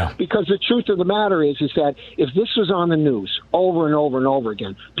 Yeah. Because the truth of the matter is that if this was on the news over and over and over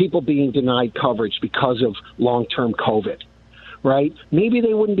again, people being denied coverage because of long-term COVID, right? Maybe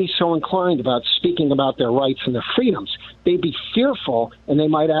they wouldn't be so inclined about speaking about their rights and their freedoms. They'd be fearful, and they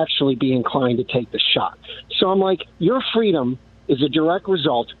might actually be inclined to take the shot. So I'm like, your freedom is a direct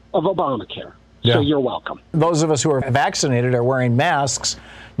result of Obamacare. Yeah. So you're welcome. Those of us who are vaccinated are wearing masks,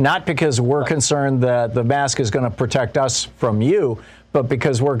 not because we're concerned that the mask is going to protect us from you, but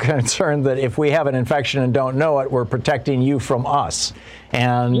because we're concerned that if we have an infection and don't know it, we're protecting you from us.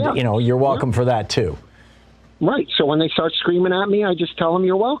 And, you're welcome for that, too. Right. So when they start screaming at me, I just tell them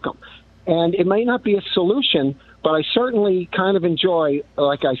you're welcome. And it may not be a solution, but I certainly kind of enjoy,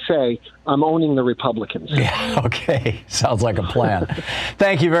 like I say, I'm owning the Republicans. Yeah, okay. Sounds like a plan.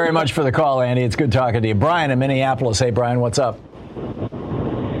 Thank you very much for the call, Andy. It's good talking to you. Brian in Minneapolis. Hey, Brian, what's up?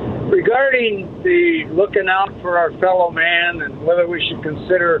 Regarding the looking out for our fellow man and whether we should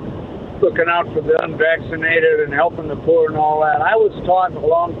consider looking out for the unvaccinated and helping the poor and all that, I was taught a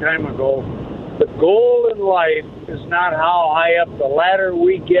long time ago, the goal in life is not how high up the ladder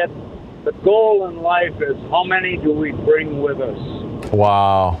we get. The goal in life is how many do we bring with us.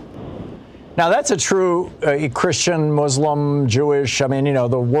 Wow. Now, that's a true Christian, Muslim, Jewish,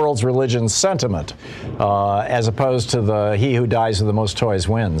 the world's religion sentiment, as opposed to the he who dies with the most toys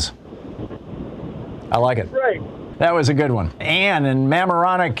wins. I like it. Right. That was a good one. Ann in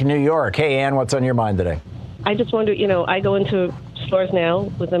Mamaroneck, New York. Hey, Ann, what's on your mind today? I just wonder, I go into stores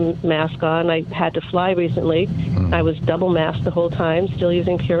now with a mask on. I had to fly recently. I was double masked the whole time, still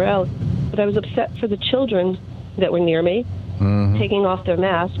using Purell. But I was upset for the children that were near me, taking off their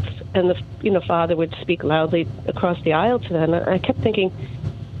masks, and the father would speak loudly across the aisle to them. I kept thinking,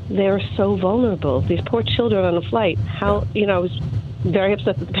 they're so vulnerable. These poor children on a flight. How, I was very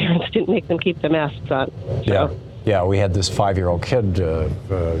upset that the parents didn't make them keep their masks on. So. Yeah, we had this 5-year-old kid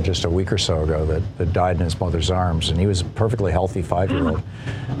just a week or so ago that died in his mother's arms, and he was a perfectly healthy 5-year-old.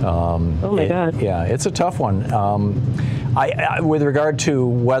 Oh, my God. Yeah, it's a tough one. With regard to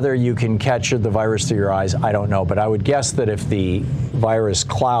whether you can catch the virus through your eyes, I don't know, but I would guess that if the virus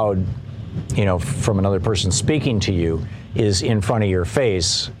cloud from another person speaking to you is in front of your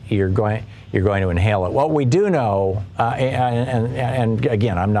face, you're going to inhale it. What we do know, and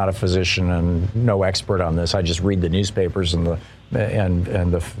again, I'm not a physician and no expert on this. I just read the newspapers and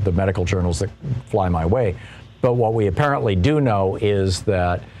the medical journals that fly my way. But what we apparently do know is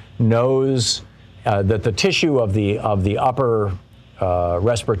that that the tissue of the upper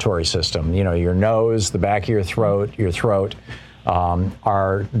respiratory system, your nose, the back of your throat,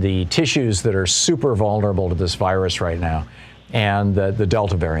 are the tissues that are super vulnerable to this virus right now, and the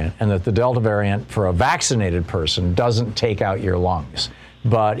Delta variant. And that the Delta variant for a vaccinated person doesn't take out your lungs,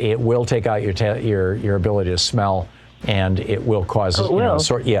 but it will take out your ability to smell, and it will cause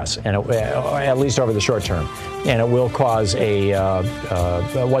yes, and at least over the short term, and it will cause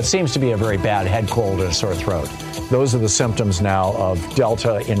what seems to be a very bad head cold and a sore throat. Those are the symptoms now of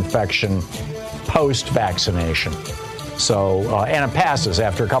Delta infection post-vaccination. So, and it passes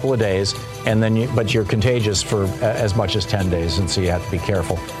after a couple of days, and then but you're contagious for as much as 10 days, and so you have to be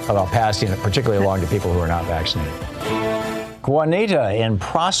careful about passing it, particularly along to people who are not vaccinated. Juanita in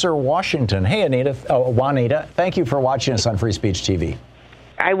Prosser, Washington. Hey, Juanita, thank you for watching us on Free Speech TV.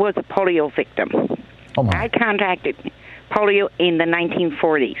 I was a polio victim. Oh my. I contracted polio in the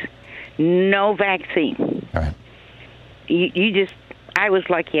 1940s. No vaccine. All right. I was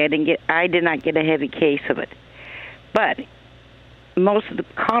lucky. I did not get a heavy case of it. But most of the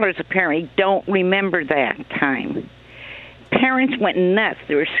callers apparently don't remember that time. Parents went nuts.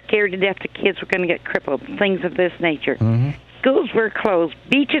 They were scared to death the kids were going to get crippled, things of this nature. Mm-hmm. Schools were closed.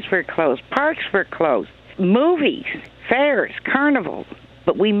 Beaches were closed. Parks were closed. Movies, fairs, carnivals.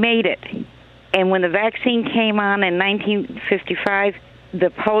 But we made it. And when the vaccine came on in 1955, the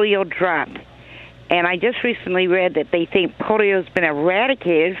polio dropped. And I just recently read that they think polio has been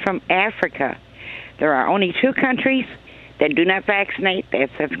eradicated from Africa. There are only 2 countries that do not vaccinate.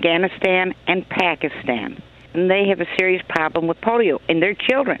 That's Afghanistan and Pakistan. And they have a serious problem with polio in their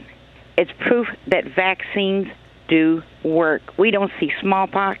children. It's proof that vaccines do work. We don't see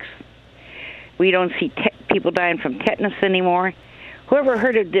smallpox. We don't see people dying from tetanus anymore. Whoever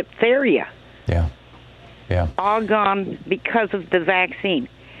heard of diphtheria? Yeah. All gone because of the vaccine.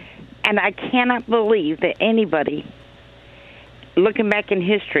 And I cannot believe that anybody, looking back in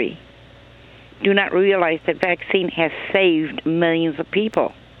history, do not realize that vaccine has saved millions of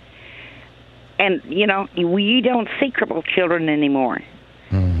people. And, we don't see crippled children anymore.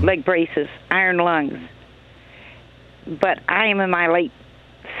 Mm-hmm. Leg braces, iron lungs. But I am in my late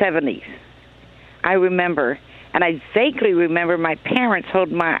 70s. I remember, and I vaguely remember my parents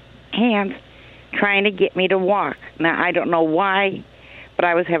holding my hands trying to get me to walk. Now, I don't know why, but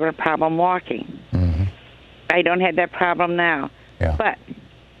I was having a problem walking. Mm-hmm. I don't have that problem now. Yeah. But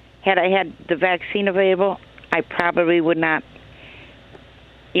had I had the vaccine available, I probably would not,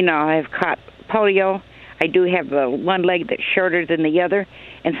 have caught polio. I do have one leg that's shorter than the other,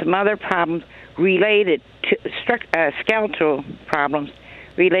 and some other problems related to skeletal problems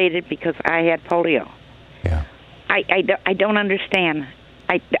related because I had polio. Yeah. I don't understand.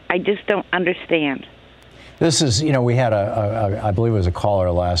 I just don't understand. This is, we had I believe it was a caller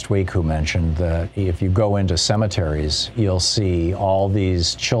last week who mentioned that if you go into cemeteries, you'll see all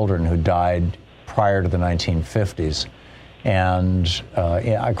these children who died prior to the 1950s. And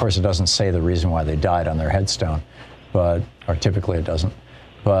of course, it doesn't say the reason why they died on their headstone, or typically it doesn't.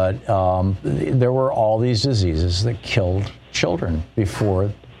 But there were all these diseases that killed children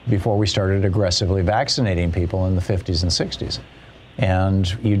before we started aggressively vaccinating people in the 50s and 60s. And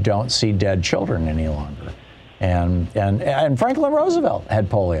you don't see dead children any longer. And Franklin Roosevelt had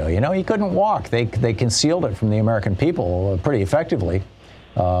polio. He couldn't walk. They concealed it from the American people pretty effectively.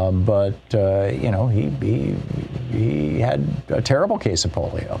 But he had a terrible case of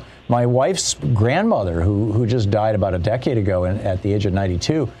polio. My wife's grandmother, who just died about a decade ago at the age of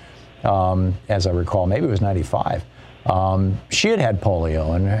 92, as I recall, maybe it was 95. She had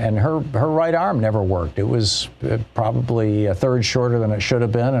polio, and her right arm never worked. It was probably a third shorter than it should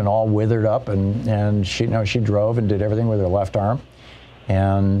have been, and all withered up. And she drove and did everything with her left arm.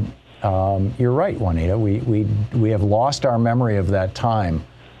 And you're right, Juanita. We have lost our memory of that time,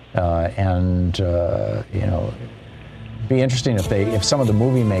 be interesting if some of the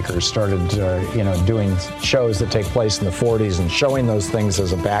movie makers started doing shows that take place in the 40s and showing those things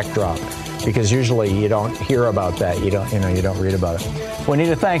as a backdrop, because usually you don't hear about that. You don't read about it.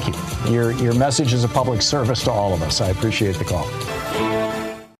 Juanita, thank you. Your message is a public service to all of us. I appreciate the call.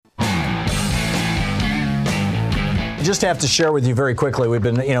 Just have to share with you very quickly. We've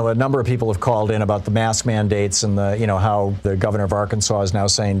been, a number of people have called in about the mask mandates and how the governor of Arkansas is now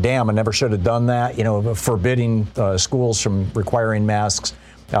saying, damn, I never should have done that, forbidding schools from requiring masks.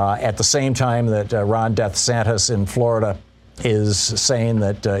 at the same time that Ron DeSantis in Florida is saying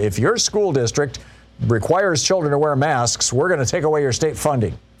that if your school district requires children to wear masks, we're going to take away your state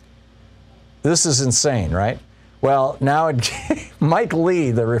funding. This is insane, right? Well, now Mike Lee,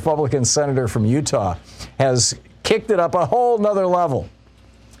 the Republican senator from Utah, has kicked it up a whole nother level.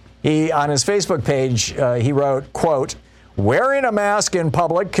 He, on his Facebook page, he wrote, quote, "Wearing a mask in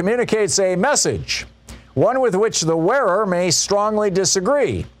public communicates a message, one with which the wearer may strongly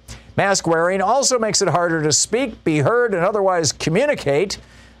disagree. Mask wearing also makes it harder to speak, be heard, and otherwise communicate,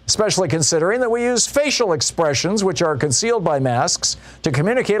 especially considering that we use facial expressions, which are concealed by masks, to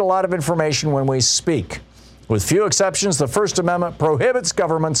communicate a lot of information when we speak. With few exceptions, the First Amendment prohibits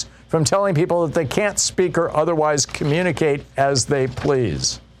governments from telling people that they can't speak or otherwise communicate as they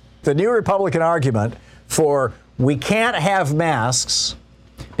please." The new Republican argument for we can't have masks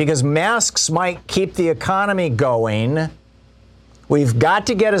because masks might keep the economy going. We've got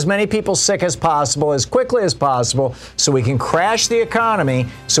to get as many people sick as possible, as quickly as possible, so we can crash the economy,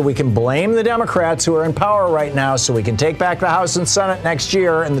 so we can blame the Democrats who are in power right now, so we can take back the House and Senate next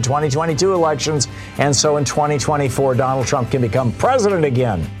year in the 2022 elections, and so in 2024, Donald Trump can become president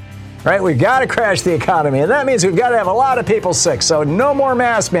again. Right? We've got to crash the economy, and that means we've got to have a lot of people sick, so no more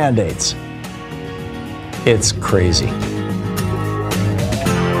mask mandates. It's crazy.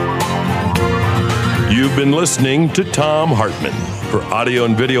 You've been listening to Thom Hartmann. For audio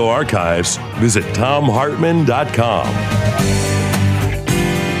and video archives, visit thomhartmann.com.